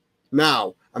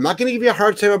 Now, I'm not going to give you a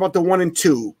hard time about the 1 and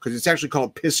 2 because it's actually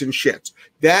called piss and shit.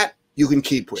 That you can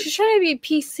keep with. She's trying to be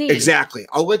PC. Exactly.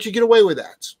 I'll let you get away with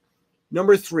that.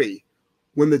 Number 3,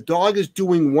 when the dog is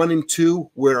doing 1 and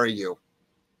 2, where are you?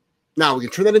 Now, we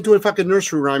can turn that into a fucking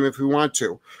nursery rhyme if we want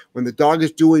to. When the dog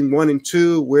is doing 1 and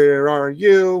 2, where are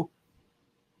you?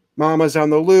 Mama's on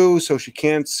the loo, so she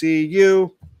can't see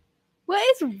you. What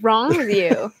is wrong with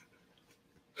you?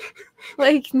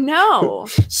 Like, no.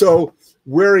 So,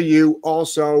 where are you?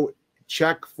 Also,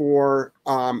 check for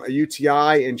a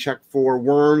UTI and check for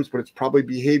worms, but it's probably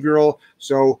behavioral.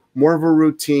 So more of a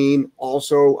routine.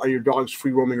 Also, are your dogs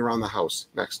free roaming around the house?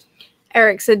 Next.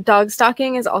 Eric said dog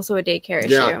stalking is also a daycare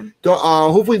issue.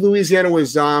 Hopefully Louisiana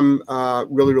was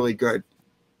really, really good.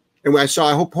 And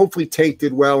I hope hopefully Tank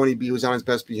did well and he was on his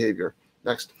best behavior.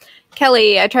 Next.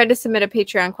 Kelly, I tried to submit a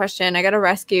Patreon question. I got a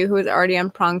rescue who is already on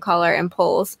prong collar and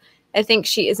pulls. I think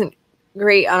she isn't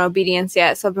great on obedience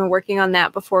yet, so I've been working on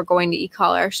that before going to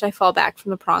e-collar. Should I fall back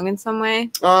from the prong in some way?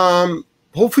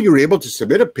 Hopefully you're able to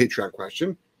submit a Patreon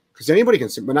question, because anybody can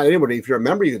submit. Not anybody. If you're a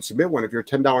member, you can submit one. If you're a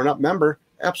 $10 and up member,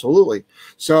 absolutely.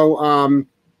 So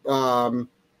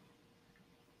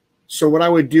so what I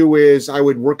would do is I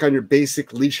would work on your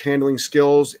basic leash handling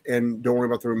skills and don't worry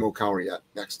about the remote collar yet.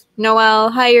 Next.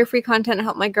 Noel, hi, your free content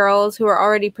help my girls who are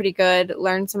already pretty good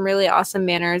learn some really awesome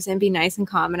manners and be nice and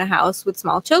calm in a house with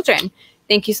small children.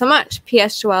 Thank you so much.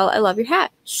 P.S. Joelle, I love your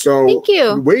hat. So thank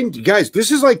you. Wait, guys, this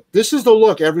is the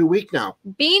look every week now.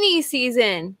 Beanie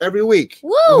season. Every week.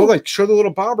 Woo! Oh, like show the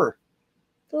little bobber.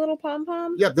 The little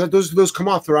pom-pom? Yeah, those come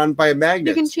off. They're on by a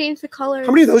magnet. You can change the color.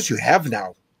 How many of those do you have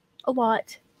now? A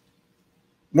lot.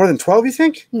 More than 12, you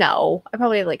think? No, I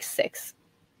probably have like 6.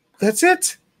 That's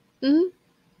it?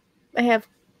 Mm-hmm.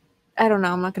 I don't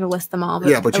know. I'm not going to list them all. But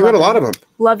yeah, but you had a lot of them.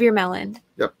 Love your melon.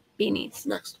 Yep. Beanies.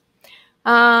 Next.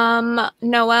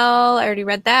 Noelle, I already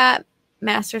read that.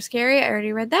 Master Scary, I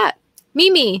already read that.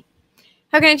 Mimi,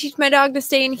 how can I teach my dog to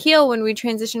stay in heel when we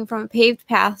transition from a paved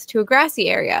path to a grassy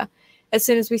area? As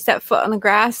soon as we step foot on the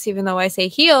grass, even though I say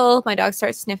heel, my dog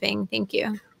starts sniffing. Thank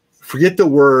you. Forget the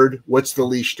word. What's the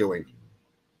leash doing?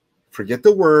 Forget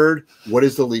the word. What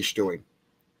is the leash doing?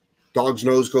 Dog's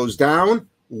nose goes down.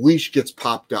 Leash gets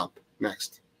popped up.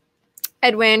 Next.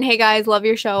 Edwin, hey guys, love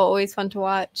your show. Always fun to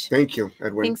watch. Thank you,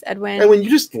 Edwin. Thanks, Edwin. Edwin, you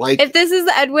just like. If this is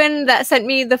Edwin that sent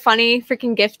me the funny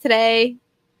freaking gift today,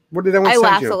 what did Edwin send you?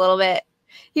 I laughed a little bit.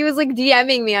 He was like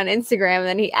DMing me on Instagram, and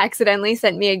then he accidentally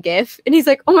sent me a GIF, and he's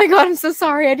like, "Oh my god, I'm so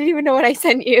sorry. I didn't even know what I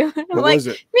sent you." And I'm what like, was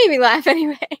it? Made me laugh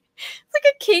anyway. It's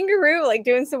like a kangaroo, like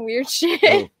doing some weird shit.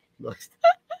 Oh, nice.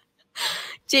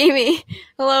 Jamie,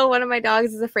 hello. One of my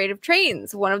dogs is afraid of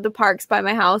trains. One of the parks by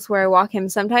my house where I walk him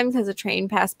sometimes has a train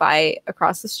pass by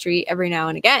across the street every now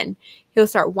and again. He'll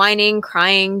start whining,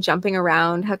 crying, jumping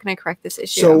around. How can I correct this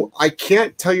issue? So I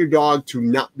can't tell your dog to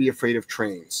not be afraid of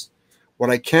trains. What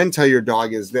I can tell your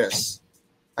dog is this.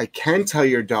 I can tell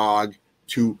your dog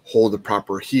to hold the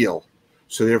proper heel.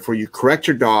 So therefore you correct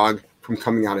your dog from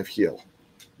coming out of heel.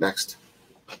 Next.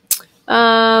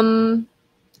 Tony,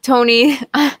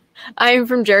 I'm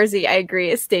from Jersey. I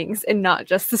agree. It stinks and not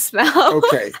just the smell.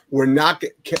 Okay. We're not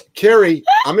Carrie.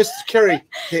 I'm Mrs. Carrie.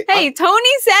 Hey, Tony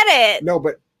said it. No,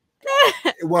 but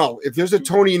well, if there's a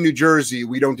Tony in New Jersey,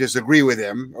 we don't disagree with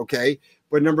him. Okay.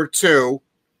 But number 2,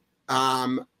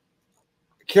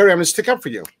 Carrie, I'm going to stick up for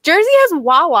you. Jersey has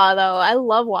Wawa, though. I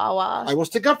love Wawa. I will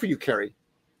stick up for you, Carrie.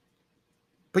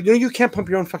 But you know, you can't pump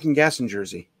your own fucking gas in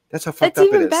Jersey. That's how fucked up it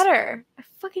is. That's even better. I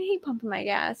fucking hate pumping my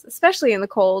gas, especially in the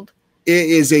cold. It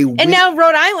is a... And now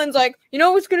Rhode Island's like, you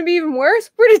know what's going to be even worse?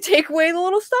 We're going to take away the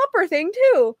little stopper thing,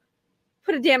 too.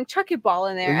 Put a damn chuck-it ball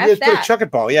in there. You put a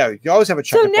chuck-it ball. Yeah, you always have a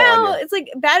chuck-it ball. So now it's like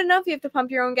bad enough you have to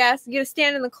pump your own gas. You got to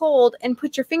stand in the cold and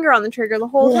put your finger on the trigger the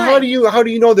whole time. How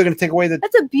do you know they're going to take away the...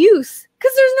 That's abuse.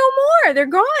 Because there's no more. They're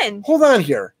gone. Hold on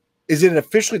here. Is it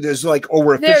officially... There's like, oh,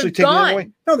 we're officially taking it away?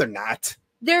 No, they're not.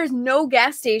 There's no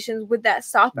gas stations with that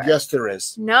stopper. Yes, there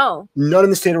is. No. None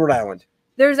in the state of Rhode Island.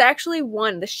 There's actually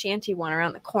one, the Shanty one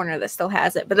around the corner that still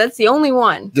has it. But that's the only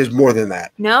one. There's more than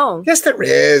that. No. Yes, there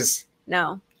is.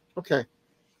 No. Okay.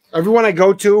 Everyone I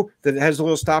go to that has a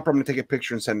little stopper, I'm going to take a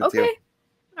picture and send it to you.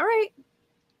 All right.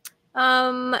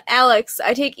 Alex,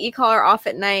 I take e-collar off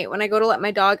at night. When I go to let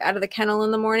my dog out of the kennel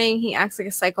in the morning, he acts like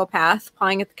a psychopath,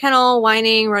 pawing at the kennel,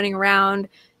 whining, running around,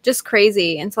 just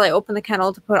crazy. Until I open the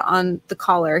kennel to put on the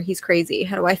collar, he's crazy.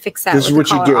 How do I fix that? This is what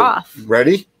you do. Off?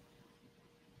 Ready?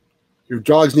 Your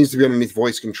dog needs to be underneath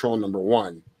voice control, number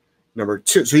 1. Number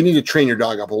 2, so you need to train your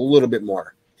dog up a little bit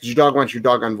more because your dog wants your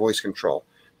dog on voice control.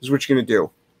 This is what you're going to do.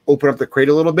 Open up the crate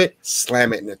a little bit,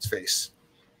 slam it in its face.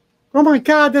 Oh my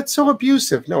God, that's so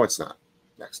abusive. No, it's not.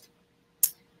 Next.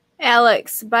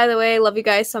 Alex, by the way, love you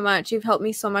guys so much. You've helped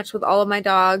me so much with all of my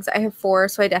dogs. I have 4,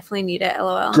 so I definitely need it.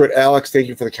 LOL. Good, Alex. Thank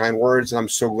you for the kind words. And I'm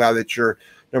so glad that you're,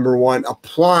 number 1,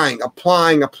 applying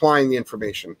the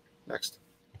information. Next.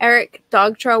 Eric,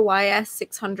 Dogtra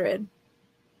YS600.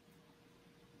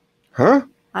 Huh?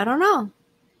 I don't know.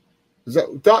 Is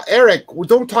that, Eric,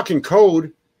 don't talk in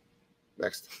code.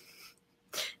 Next.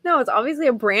 No, it's obviously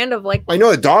a brand of like... I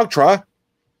know the Dogtra.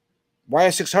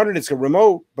 YS600, it's a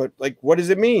remote, but like, what does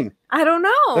it mean? I don't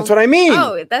know. That's what I mean.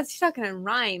 Oh, that's you're talking in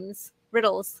rhymes,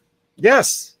 riddles.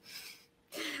 Yes.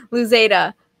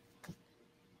 Luzada.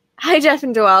 Hi, Jeff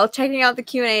and Joelle. Checking out the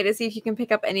Q&A to see if you can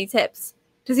pick up any tips.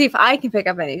 To see if I can pick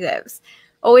up any tips.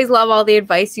 Always love all the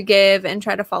advice you give and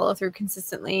try to follow through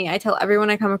consistently. I tell everyone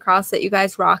I come across that you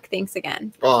guys rock. Thanks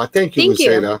again. Oh, thank you,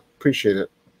 Luzada. Appreciate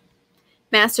it.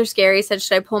 Master Scary said,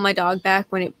 should I pull my dog back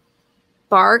when it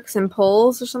barks and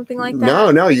pulls or something like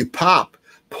that? No, you pop.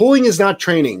 Pulling is not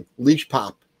training. Leash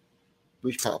pop.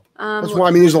 Leash pop. That's why,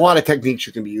 I mean, there's a lot of techniques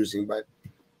you can be using, but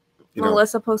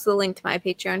Melissa posted a link to my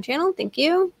Patreon channel. Thank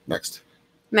you. Next.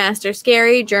 Master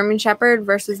Scary, German Shepherd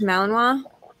versus Malinois.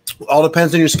 All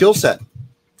depends on your skill set.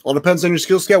 All depends on your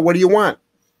skill set. What do you want?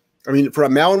 I mean, for a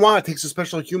Malinois, it takes a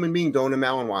special human being to own a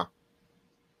Malinois.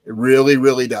 It really,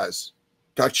 really does.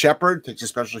 Dutch Shepherd takes a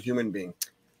special human being.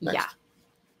 Next. Yeah.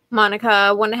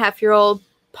 Monica, 1.5-year-old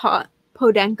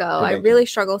Podenko. I really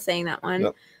struggle saying that one.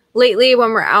 Yep. Lately,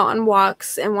 when we're out on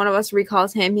walks and one of us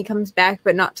recalls him, he comes back,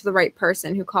 but not to the right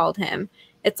person who called him.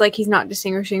 It's like he's not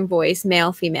distinguishing voice,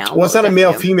 male, female. Well, it's not a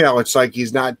male, female. It's like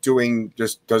he's not doing,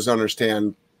 just doesn't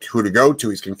understand who to go to.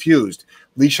 He's confused.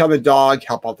 Leash on the dog,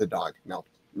 help out the dog. No.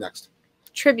 Next.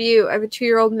 Tribute. I have a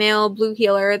 2-year-old male blue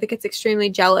heeler that gets extremely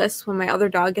jealous when my other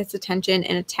dog gets attention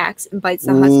and attacks and bites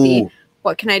the husky.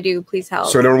 What can I do? Please help.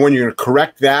 So number one, you're going to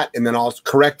correct that, and then also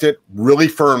correct it really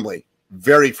firmly,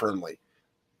 very firmly.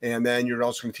 And then you're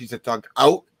also going to teach that dog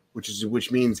out,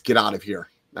 which means get out of here.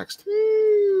 Next.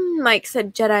 Mike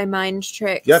said Jedi mind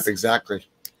tricks. Yep, exactly.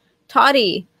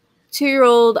 Toddy,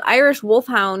 2-year-old Irish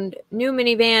Wolfhound, new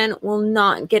minivan, will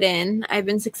not get in. I've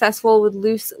been successful with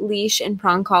loose leash and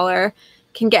prong collar.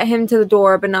 Can get him to the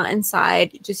door, but not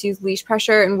inside. Just use leash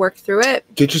pressure and work through it.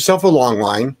 Get yourself a long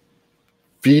line.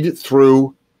 Feed it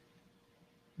through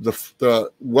well,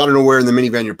 I don't know where in the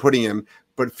minivan you're putting him,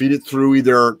 but feed it through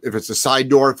either, if it's the side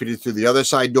door, feed it through the other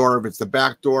side door. If it's the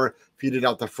back door, feed it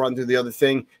out the front through the other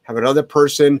thing. Have another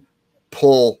person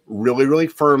pull really, really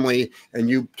firmly, and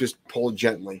you just pull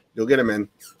gently. You'll get him in,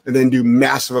 and then do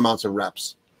massive amounts of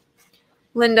reps.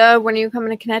 Linda, when are you coming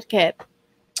to Connecticut?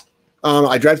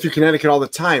 I drive through Connecticut all the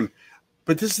time,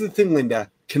 but this is the thing,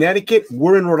 Linda. Connecticut,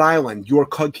 we're in Rhode Island. You are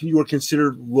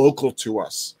considered local to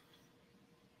us.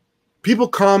 People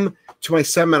come to my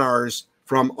seminars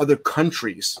from other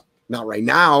countries. Not right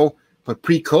now, but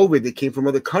pre-COVID, they came from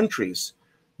other countries.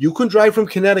 You can drive from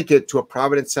Connecticut to a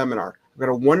Providence seminar. I've got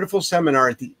a wonderful seminar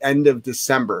at the end of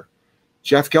December.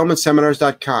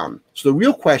 JeffGelmanSeminars.com. So the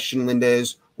real question, Linda,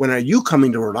 is when are you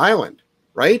coming to Rhode Island,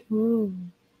 right?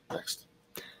 Next.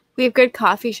 We have good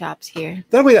coffee shops here.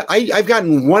 That way, I've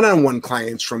gotten one-on-one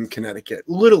clients from Connecticut.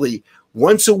 Literally,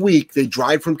 once a week, they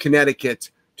drive from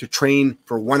Connecticut to train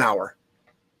for 1 hour.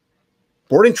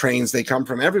 Boarding trains, they come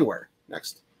from everywhere.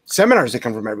 Next. Seminars, they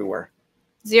come from everywhere.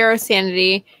 Zero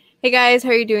Sanity. Hey, guys, how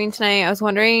are you doing tonight? I was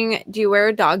wondering, do you wear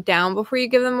a dog down before you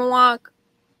give them a walk?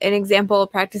 An example,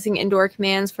 practicing indoor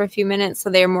commands for a few minutes so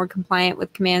they are more compliant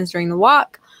with commands during the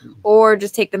walk. Or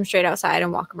just take them straight outside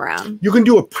and walk them around. You can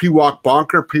do a pre-walk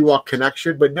bonker, pre-walk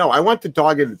connection, but no, I want the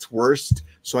dog at its worst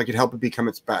so I can help it become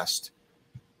its best.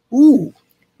 Ooh.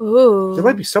 There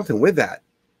might be something with that.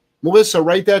 Melissa,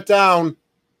 write that down.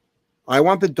 I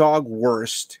want the dog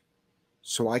worst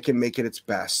so I can make it its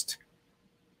best.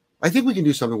 I think we can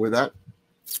do something with that.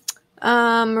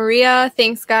 Maria,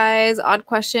 thanks, guys. Odd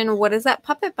question. What is that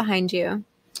puppet behind you?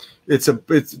 It's a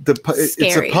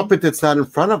puppet that's not in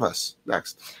front of us.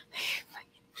 Next.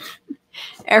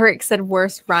 Eric said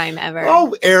worst rhyme ever.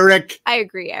 Oh, Eric. I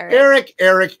agree, Eric.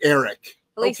 Eric.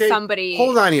 At least somebody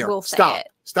hold on here. Will say it.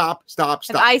 Stop.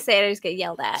 If I say it, I just get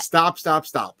yelled at. Stop.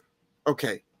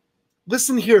 Okay.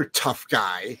 Listen here, tough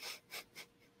guy.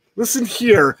 Listen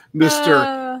here,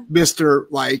 Mr.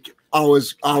 Like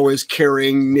always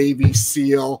carrying Navy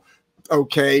SEAL.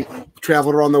 Okay,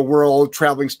 traveled around the world,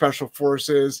 traveling special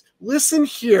forces. Listen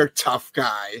here, tough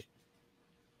guy.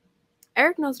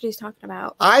 Eric knows what he's talking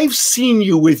about. I've seen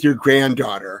you with your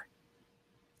granddaughter.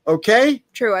 Okay?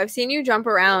 True. I've seen you jump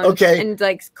around and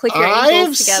like click your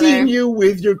ankles together. I've seen you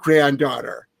with your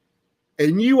granddaughter.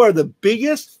 And you are the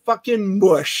biggest fucking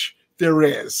mush there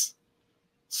is.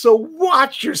 So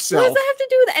watch yourself. What does that have to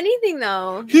do with anything,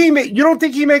 though? You don't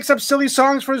think he makes up silly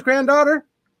songs for his granddaughter?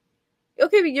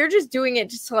 Okay, but you're just doing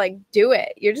it just to like do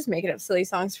it. You're just making up silly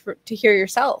songs to hear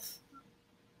yourself.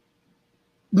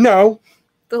 No.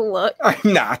 The look.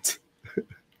 I'm not.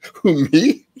 Who,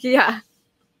 me? Yeah.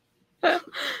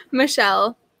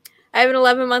 Michelle. I have an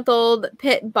 11-month-old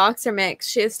pit boxer mix.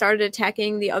 She has started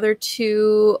attacking the other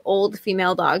 2 old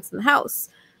female dogs in the house.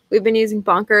 We've been using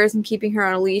bonkers and keeping her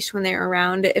on a leash when they're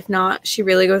around. If not, she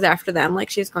really goes after them like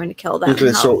she's going to kill them.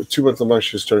 Okay, so 2 months along,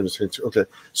 she's starting to say two. Okay,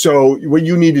 so what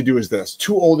you need to do is this: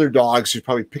 2 older dogs. You're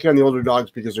probably picking on the older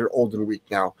dogs because they're old and weak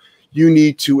now. You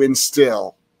need to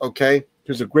instill. Okay,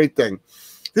 here's a great thing.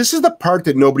 This is the part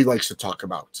that nobody likes to talk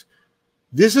about.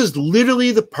 This is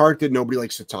literally the part that nobody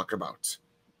likes to talk about.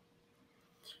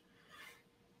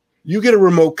 You get a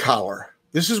remote collar.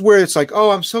 This is where it's like,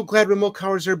 oh, I'm so glad remote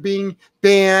collars are being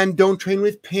banned. Don't train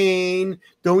with pain.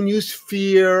 Don't use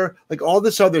fear. Like all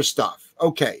this other stuff.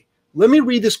 Okay, let me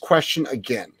read this question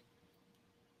again.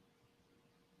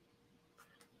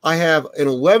 I have an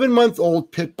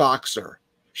 11-month-old pit boxer.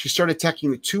 She started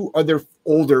attacking the 2 other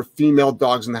older female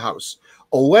dogs in the house.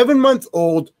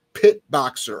 11-month-old pit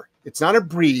boxer. It's not a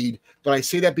breed, but I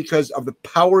say that because of the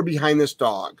power behind this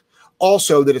dog.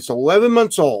 Also, that it's 11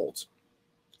 months old.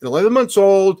 At 11 months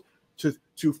old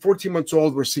to 14 months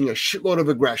old, we're seeing a shitload of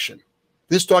aggression.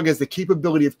 This dog has the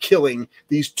capability of killing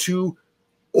these 2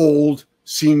 old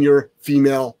senior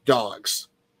female dogs.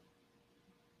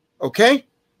 Okay?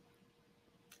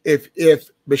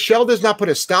 If Michelle does not put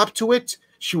a stop to it,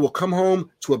 she will come home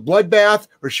to a bloodbath,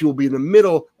 or she will be in the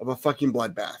middle of a fucking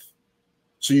bloodbath.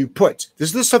 So this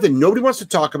is the stuff that nobody wants to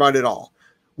talk about at all.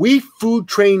 We food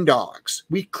train dogs.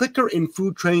 We clicker and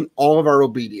food train all of our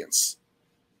obedience.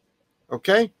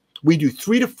 Okay? We do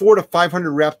 300 to 400 to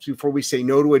 500 reps before we say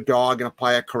no to a dog and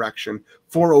apply a correction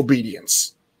for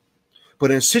obedience.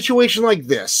 But in a situation like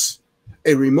this,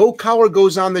 a remote collar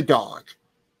goes on the dog.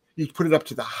 You put it up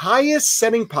to the highest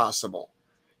setting possible.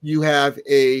 You have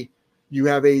a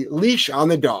leash on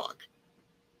the dog.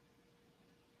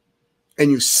 And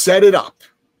you set it up.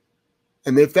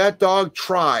 And if that dog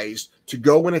tries to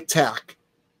go and attack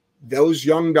those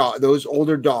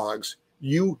older dogs,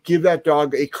 you give that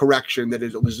dog a correction that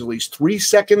is at least 3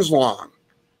 seconds long.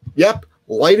 Yep,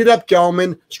 light it up,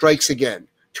 Gelman, strikes again.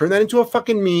 Turn that into a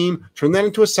fucking meme. Turn that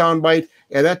into a soundbite.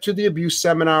 Add that to the abuse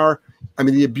seminar.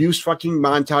 The abuse fucking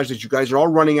montage that you guys are all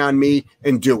running on me,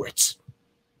 and do it.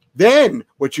 Then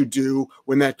what you do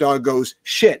when that dog goes,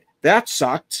 shit, that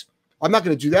sucked. I'm not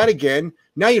going to do that again.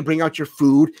 Now you bring out your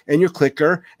food and your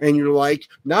clicker, and you're like,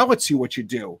 now let's see what you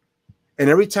do. And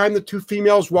every time the 2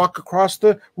 females walk across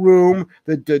the room,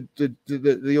 the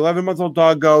 11-month-old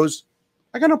dog goes,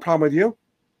 I got no problem with you.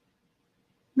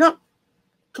 No,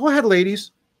 go ahead,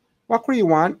 ladies. Walk where you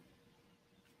want.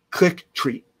 Click,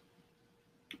 treat.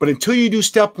 But until you do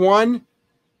step 1,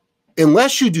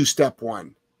 unless you do step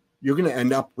 1, you're going to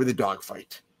end up with a dog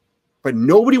fight. But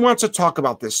nobody wants to talk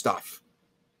about this stuff.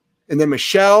 And then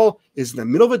Michelle is in the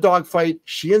middle of a dog fight.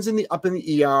 She ends up in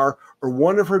the ER, or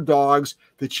one of her dogs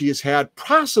that she has had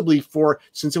possibly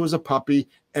since it was a puppy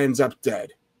ends up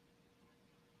dead.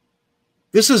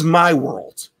 This is my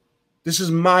world. This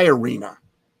is my arena.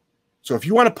 So if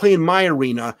you want to play in my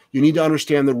arena, you need to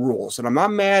understand the rules. And I'm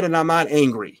not mad and I'm not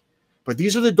angry. But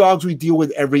these are the dogs we deal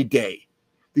with every day.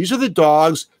 These are the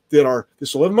dogs that are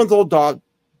this 11-month-old dog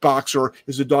boxer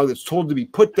is a dog that's told to be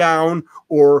put down,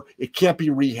 or it can't be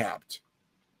rehabbed.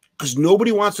 Because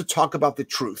nobody wants to talk about the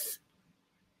truth.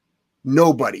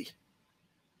 Nobody.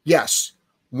 Yes,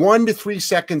 1 to 3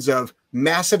 seconds of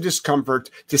massive discomfort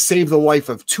to save the life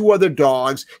of 2 other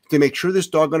dogs, to make sure this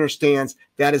dog understands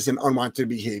that is an unwanted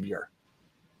behavior.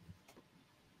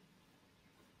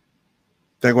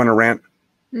 Did I go on a rant?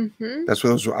 Mm-hmm. That's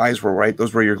what those eyes were, right?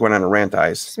 Those were your going on a rant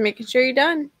eyes. Just making sure you're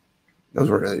done.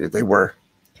 They were.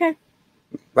 Okay.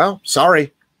 Well,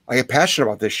 sorry. I get passionate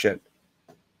about this shit.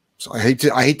 So I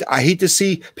hate to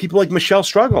see people like Michelle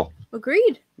struggle.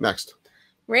 Agreed. Next.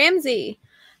 Ramsey.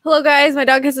 Hello, guys. My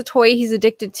dog has a toy he's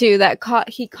addicted to that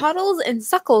he coddles and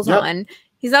suckles on.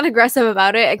 He's not aggressive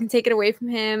about it. I can take it away from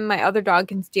him. My other dog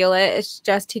can steal it. It's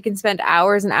just he can spend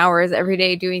hours and hours every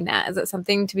day doing that. Is it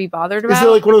something to be bothered about? Is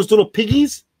it like one of those little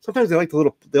piggies? Sometimes they like the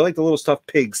little stuffed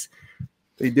pigs.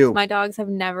 They do. My dogs have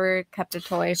never kept a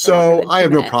toy. So I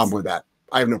have no problem with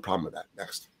that.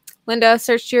 Next. Linda,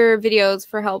 search your videos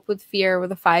for help with fear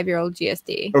with a 5-year-old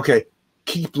GSD. Okay.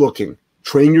 Keep looking.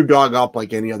 Train your dog up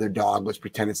like any other dog. Let's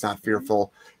pretend it's not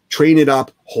fearful. Train it up.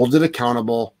 Hold it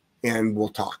accountable. And we'll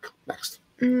talk. Next.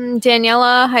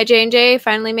 Daniela, hi J&J,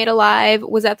 finally made a live,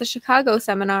 was at the Chicago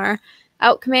seminar.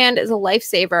 Outcommand is a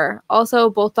lifesaver. Also,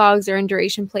 both dogs are in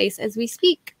duration place as we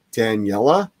speak.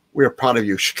 Daniela, we are proud of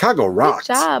you. Chicago rocks.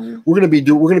 Good job. We're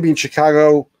gonna be in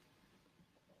Chicago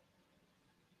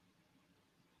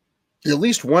at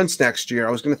least once next year. I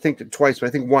was gonna think that twice, but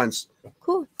I think once.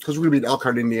 Cool. Because we're gonna be in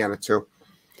Elkhart, Indiana too.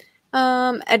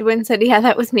 Edwin said, yeah,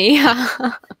 that was me.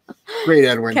 Great,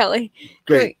 Edwin. Kelly.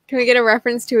 Great. Can we get a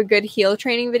reference to a good heel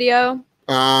training video?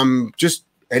 Just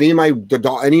any of my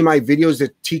videos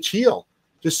that teach heel.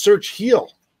 Just search heel.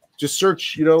 Just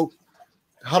search,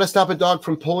 how to stop a dog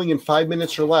from pulling in 5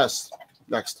 minutes or less.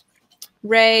 Next.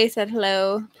 Ray said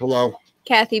hello. Hello.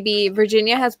 Kathy B.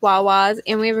 Virginia has Wawas,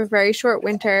 and we have a very short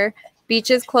winter.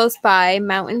 Beaches close by,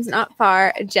 mountains not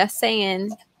far. Just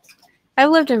saying. I've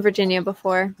lived in Virginia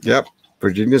before. Yep.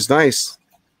 Virginia's nice.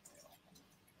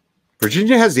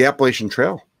 Virginia has the Appalachian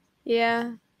Trail.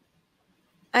 Yeah.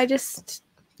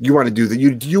 You want to do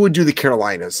you would do the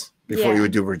Carolinas before you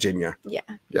would do Virginia. Yeah.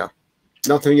 Yeah.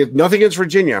 Nothing against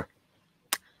Virginia.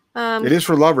 It is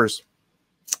for lovers.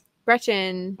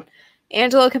 Gretchen.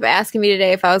 Angelo kept asking me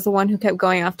today if I was the one who kept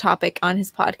going off topic on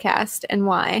his podcast and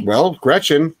why. Well,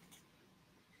 Gretchen,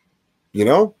 he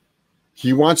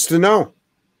wants to know.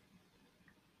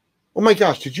 Oh my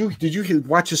gosh, did you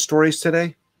watch his stories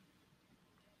today?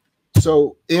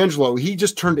 So Angelo, he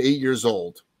just turned 8 years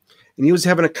old, and he was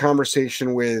having a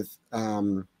conversation with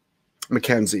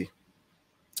Mackenzie.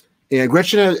 And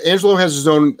Angelo has his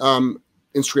own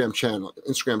Instagram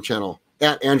channel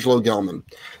at Angelo Gelman.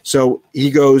 So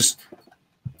he goes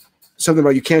something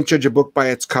about you can't judge a book by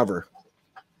its cover,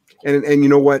 and you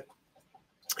know what?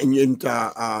 And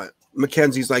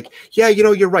Mackenzie's like, yeah,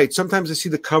 you're right. Sometimes I see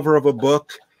the cover of a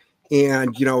book,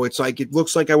 and it's like it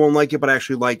looks like I won't like it, but I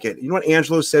actually like it. You know what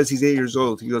Angelo says? He's 8 years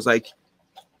old. He goes like,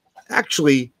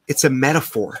 actually, it's a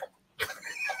metaphor.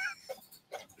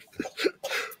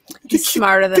 He's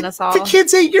smarter than us all. The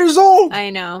kid's 8 years old. I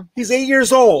know. He's 8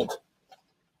 years old.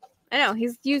 I know.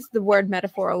 He's used the word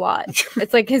metaphor a lot.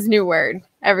 It's like his new word.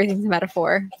 Everything's a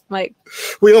metaphor. Like,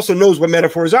 well, he also knows what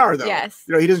metaphors are, though. Yes.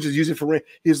 He doesn't just use it for.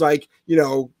 He's like, he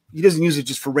doesn't use it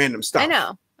just for random stuff. I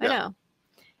know.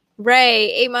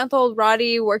 Ray, 8-month-old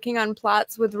Roddy working on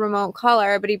plots with remote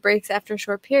color, but he breaks after a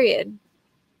short period.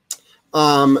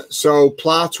 So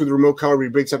plots with remote color, but he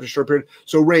breaks after a short period.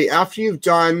 So Ray, after you've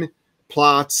done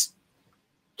plots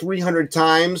 300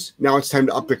 times, now it's time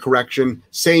to up the correction.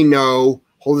 Say no.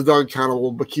 Hold the dog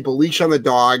accountable, but keep a leash on the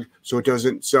dog so it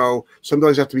doesn't. So some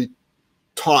dogs have to be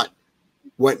taught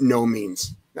what no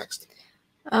means. Next.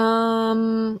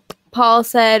 Paul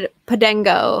said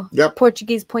Podengo. Yep.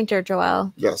 Portuguese pointer,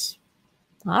 Joel. Yes.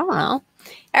 I don't know.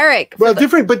 Eric. Well,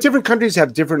 different countries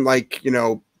have different, like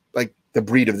the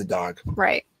breed of the dog.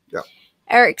 Right. Yeah.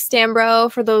 Eric Stambro,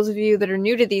 for those of you that are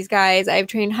new to these guys, I've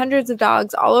trained hundreds of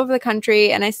dogs all over the country,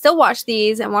 and I still watch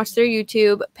these and watch their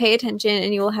YouTube. Pay attention,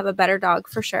 and you will have a better dog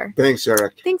for sure. Thanks,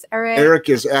 Eric. Thanks, Eric.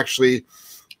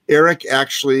 Eric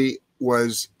actually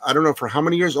was, I don't know for how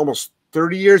many years, almost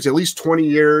 30 years, at least 20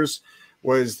 years,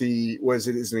 is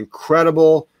an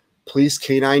incredible police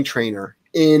canine trainer.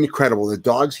 Incredible. The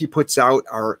dogs he puts out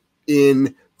are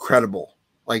incredible.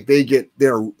 Like they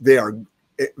are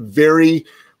very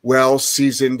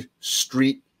well-seasoned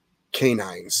street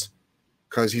canines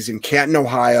because he's in Canton,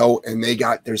 Ohio, and they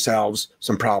got themselves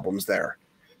some problems there.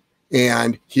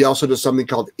 And he also does something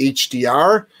called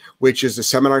HDR, which is a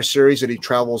seminar series that he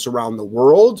travels around the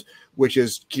world, which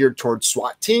is geared towards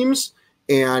SWAT teams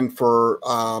and for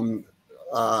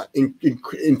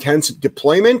intense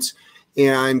deployment.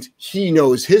 And he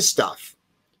knows his stuff.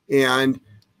 And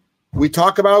we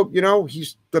talk about,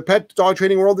 the pet dog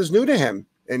training world is new to him.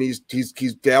 And he's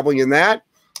dabbling in that,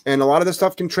 and a lot of the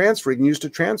stuff can transfer. He can use to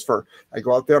transfer. I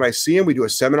go out there and I see him. We do a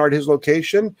seminar at his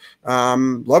location.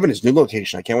 Loving his new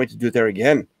location. I can't wait to do it there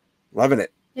again. Loving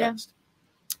it. Yeah.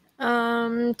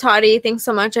 Toddy, thanks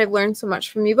so much. I've learned so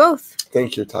much from you both.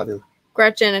 Thank you, Toddy.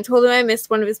 Gretchen, I told him I missed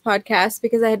one of his podcasts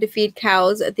because I had to feed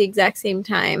cows at the exact same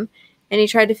time, and he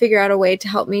tried to figure out a way to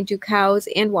help me do cows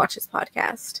and watch his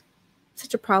podcast.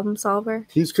 Such a problem solver.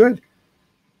 He's good.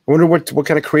 I wonder what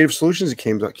kind of creative solutions he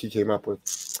came up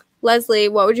with. Leslie,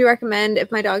 what would you recommend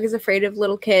if my dog is afraid of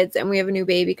little kids and we have a new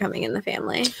baby coming in the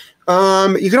family?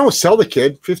 You can always sell the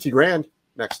kid, $50,000.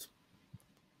 Next.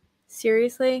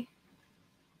 Seriously?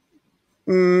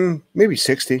 Maybe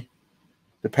 60.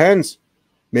 Depends.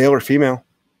 Male or female.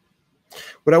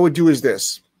 What I would do is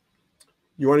this.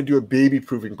 You want to do a baby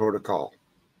proofing protocol.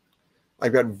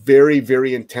 I've got very,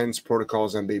 very intense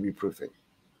protocols on baby proofing.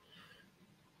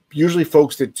 Usually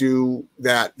folks that do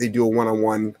that, they do a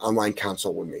one-on-one online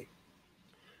consult with me.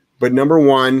 But number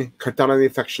one, cut down on the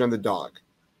affection on the dog.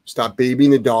 Stop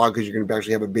babying the dog because you're going to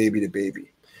actually have a baby to baby.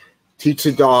 Teach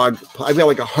the dog. I've got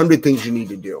like 100 things you need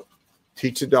to do.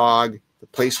 Teach the dog the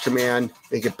place command,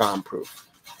 make it bomb-proof.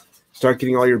 Start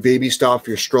getting all your baby stuff,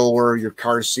 your stroller, your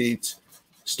car seats.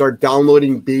 Start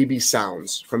downloading baby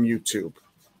sounds from YouTube.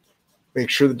 Make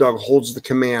sure the dog holds the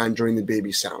command during the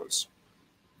baby sounds.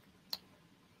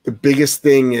 The biggest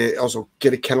thing is also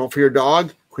get a kennel for your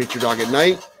dog. Create your dog at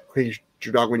night. Create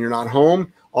your dog when you're not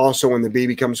home. Also, when the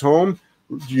baby comes home,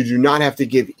 You do not have to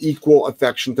give equal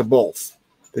affection to both.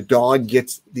 The dog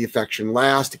gets the affection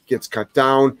last, it gets cut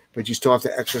down, but you still have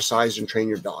to exercise and train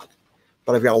your dog.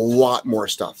 But I've got a lot more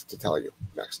stuff to tell you.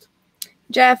 Next.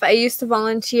 Jeff, I used to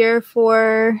volunteer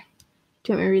for,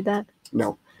 do you want me to read that?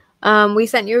 No. We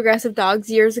sent you aggressive dogs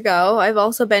years ago. I've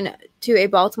also been to a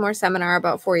Baltimore seminar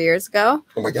about 4 years ago.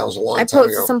 Oh my God, it was a long time ago. I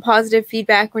posted ago. some positive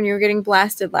feedback when you were getting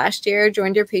blasted last year.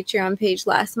 Joined your Patreon page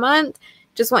last month.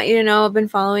 Just want you to know I've been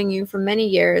following you for many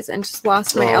years and just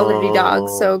lost my elderly dog.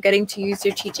 So getting to use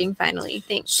your teaching finally.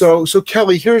 Thanks. So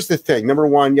Kelly, here's the thing. Number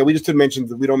one, we just didn't mention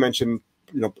that we don't mention,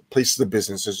 places of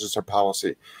business. It's just our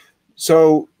policy.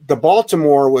 So the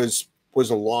Baltimore was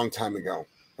a long time ago.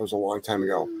 It was a long time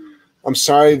ago. I'm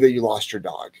sorry that you lost your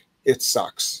dog. It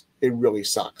sucks. It really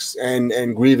sucks.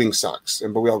 And grieving sucks.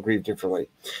 But we all grieve differently.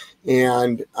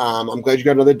 And I'm glad you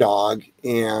got another dog.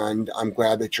 And I'm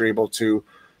glad that you're able to,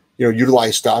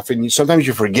 utilize stuff. And sometimes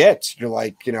you forget. You're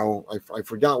like, I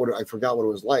forgot what it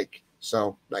was like.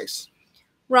 So nice.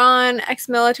 Ron,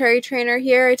 ex-military trainer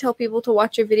here. I tell people to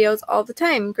watch your videos all the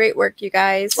time. Great work, you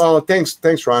guys. Oh,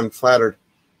 thanks, Ron. Flattered.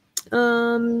 He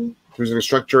was an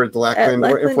instructor at the Lackland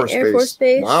Air Force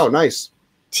Base. Wow, nice.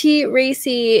 T.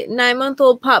 Racy,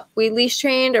 9-month-old pup. We leash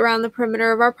trained around the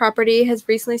perimeter of our property. Has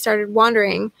recently started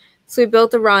wandering, so we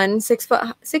built a run 6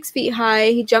 feet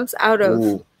high. He jumps out of.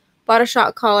 Ooh. Bought a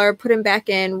shock collar, put him back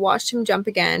in, watched him jump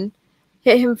again,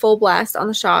 hit him full blast on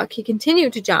the shock. He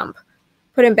continued to jump,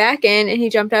 put him back in, and he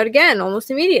jumped out again almost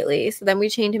immediately. So then we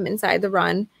chained him inside the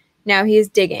run. Now he is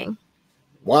digging.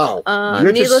 Wow.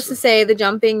 Needless to say, the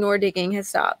jumping nor digging has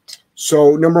stopped.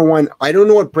 So, number one, I don't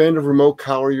know what brand of remote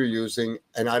collar you're using,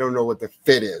 and I don't know what the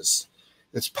fit is.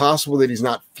 It's possible that he's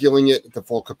not feeling it at the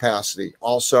full capacity.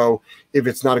 Also, if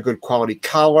it's not a good quality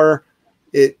collar,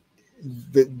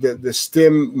 the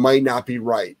stem might not be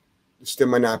right. The stem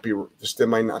might not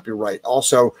be right.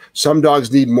 Also, some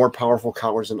dogs need more powerful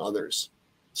collars than others.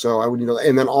 So I would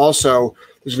and then also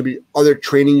there's going to be other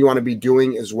training you want to be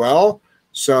doing as well.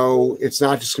 So it's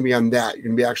not just going to be on that. You're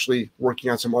going to be actually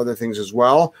working on some other things as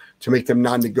well to make them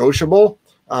non-negotiable.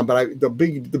 But the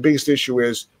biggest issue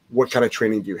is what kind of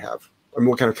training do you have? I mean,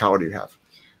 what kind of collar do you have?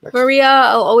 Next. Maria,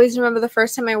 I'll always remember the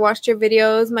first time I watched your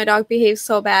videos. My dog behaved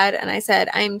so bad, and I said,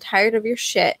 I am tired of your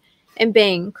shit. And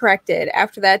bang, corrected.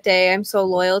 After that day, I'm so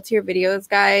loyal to your videos,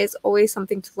 guys. Always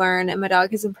something to learn, and my dog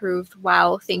has improved.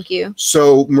 Wow, thank you.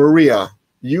 So, Maria,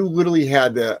 you literally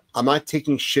had I'm not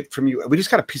taking shit from you. We just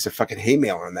got a piece of fucking hate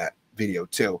mail on that video,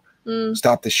 too.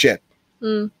 Stop the shit.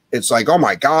 It's like, oh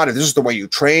my God, if this is the way you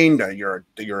trained,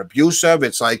 you're abusive.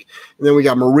 It's like, and then we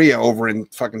got Maria over in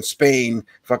fucking Spain,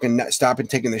 fucking stopping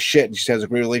taking the shit, and she has a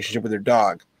great relationship with her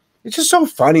dog. It's just so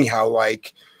funny how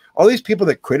like all these people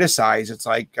that criticize, it's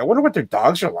like, I wonder what their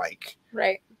dogs are like.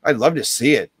 Right. I'd love to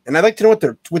see it, and I'd like to know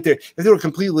what if they were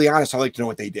completely honest. I'd like to know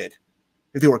what they did.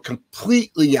 If they were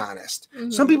completely honest.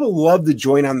 Some people love to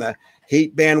join on the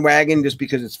hate bandwagon just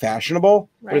because it's fashionable,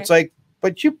 but it's like.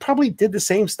 But you probably did the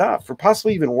same stuff, or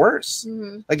possibly even worse.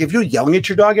 Like if you're yelling at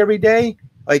your dog every day,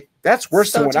 like that's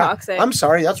worse than what I'm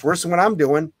sorry, that's worse than what I'm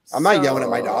doing. I'm not yelling at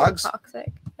my dogs.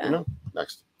 Toxic. Yeah.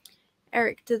 Next.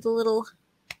 Eric did the little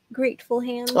grateful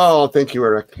hands. Oh, thank you,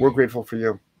 Eric. We're grateful for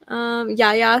you.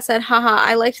 Yaya said, haha,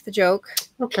 I liked the joke.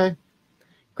 Okay.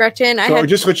 Gretchen,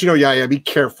 just let you know, Yaya, be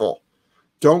careful.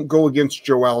 Don't go against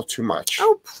Joelle too much.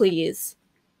 Oh, please.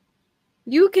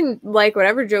 You can like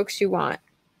whatever jokes you want.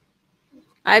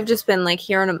 I've just been like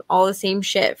hearing all the same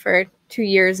shit for 2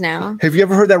 years now. Have you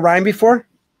ever heard that rhyme before?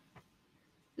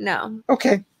 No.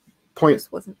 Okay. Point.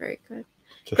 This wasn't very good.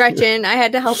 Gretchen, I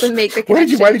had to help him make the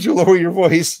connection. Why did you lower your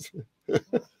voice?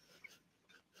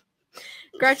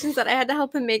 Gretchen said I had to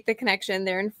help him make the connection.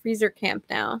 They're in freezer camp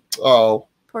now. Oh.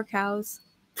 Poor cows.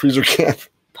 Freezer camp.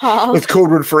 Paul. That's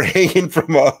code word for hanging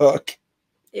from a hook.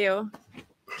 Ew.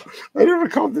 I never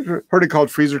heard it called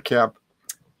freezer camp.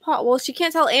 Paul, well, she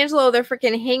can't tell Angelo they're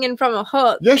freaking hanging from a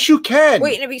hook. Yes, you can.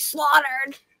 Waiting to be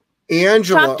slaughtered.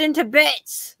 Angelo. Chopped into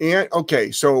bits. Okay,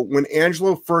 so when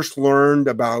Angelo first learned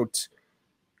about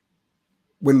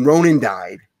when Ronan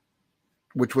died,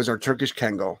 which was our Turkish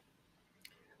Kangol,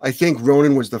 I think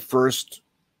Ronan was the first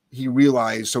he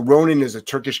realized. So Ronan is a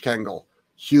Turkish Kangol,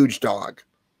 huge dog.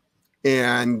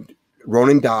 And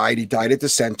Ronan died. He died at the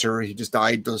center. He just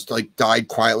died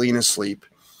quietly in his sleep.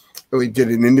 We did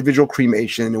an individual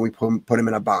cremation and we put him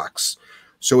in a box.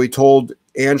 So we told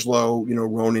Angelo,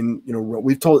 Ronan,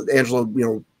 we've told Angelo,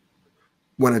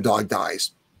 when a dog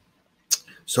dies.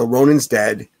 So Ronan's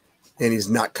dead and he's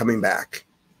not coming back.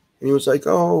 And he was like,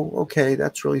 oh, okay,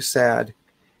 that's really sad.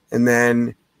 And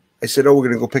then I said, oh, we're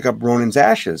going to go pick up Ronan's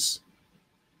ashes.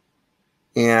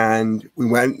 And we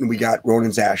went and we got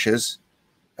Ronan's ashes.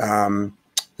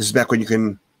 This is back when you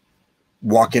can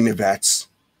walk into vets.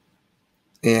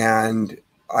 And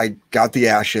I got the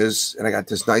ashes, and I got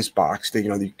this nice box that,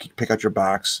 you pick out your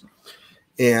box.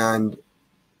 And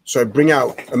so I bring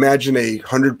out, imagine a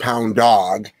 100-pound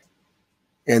dog.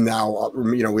 And now,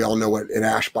 we all know what an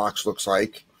ash box looks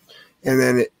like. And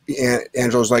then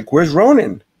Angela's like, "Where's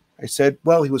Ronan?" I said,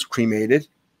 "Well, he was cremated,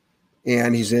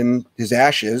 and his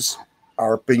ashes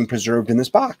are being preserved in this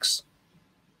box."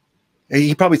 And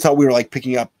he probably thought we were like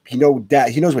picking up, he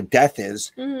knows what death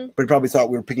is, but he probably thought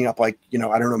we were picking up like, I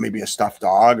don't know, maybe a stuffed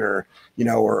dog or,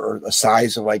 or a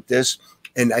size of like this.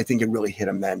 And I think it really hit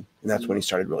him then. And that's when he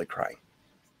started really crying.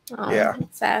 Oh, yeah.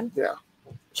 That's sad. Yeah.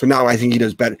 So now I think he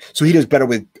does better. So he does better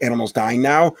with animals dying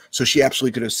now. So she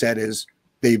absolutely could have said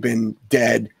they've been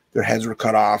dead. Their heads were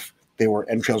cut off.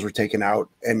 Entrails were taken out,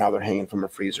 and now they're hanging from a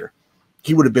freezer.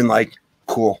 He would have been like,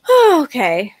 cool. Oh,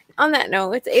 okay. On that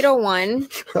note, it's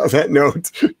 8:01. On that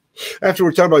note, after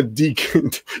we're talking about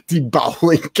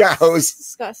deboweling cows.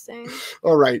 Disgusting.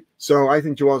 All right. So I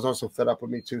think Joelle's also fed up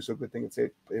with me too. So good thing it's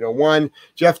 8:01.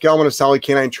 Jeff Gelman of Solid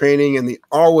Canine Training and the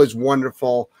always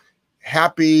wonderful,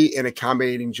 happy, and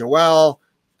accommodating Joelle.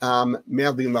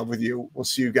 Madly in love with you. We'll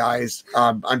see you guys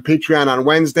on Patreon on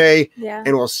Wednesday. Yeah.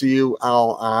 And we'll see you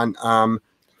all on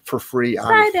for free on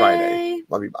Friday.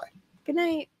 Love you. Bye. Good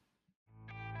night.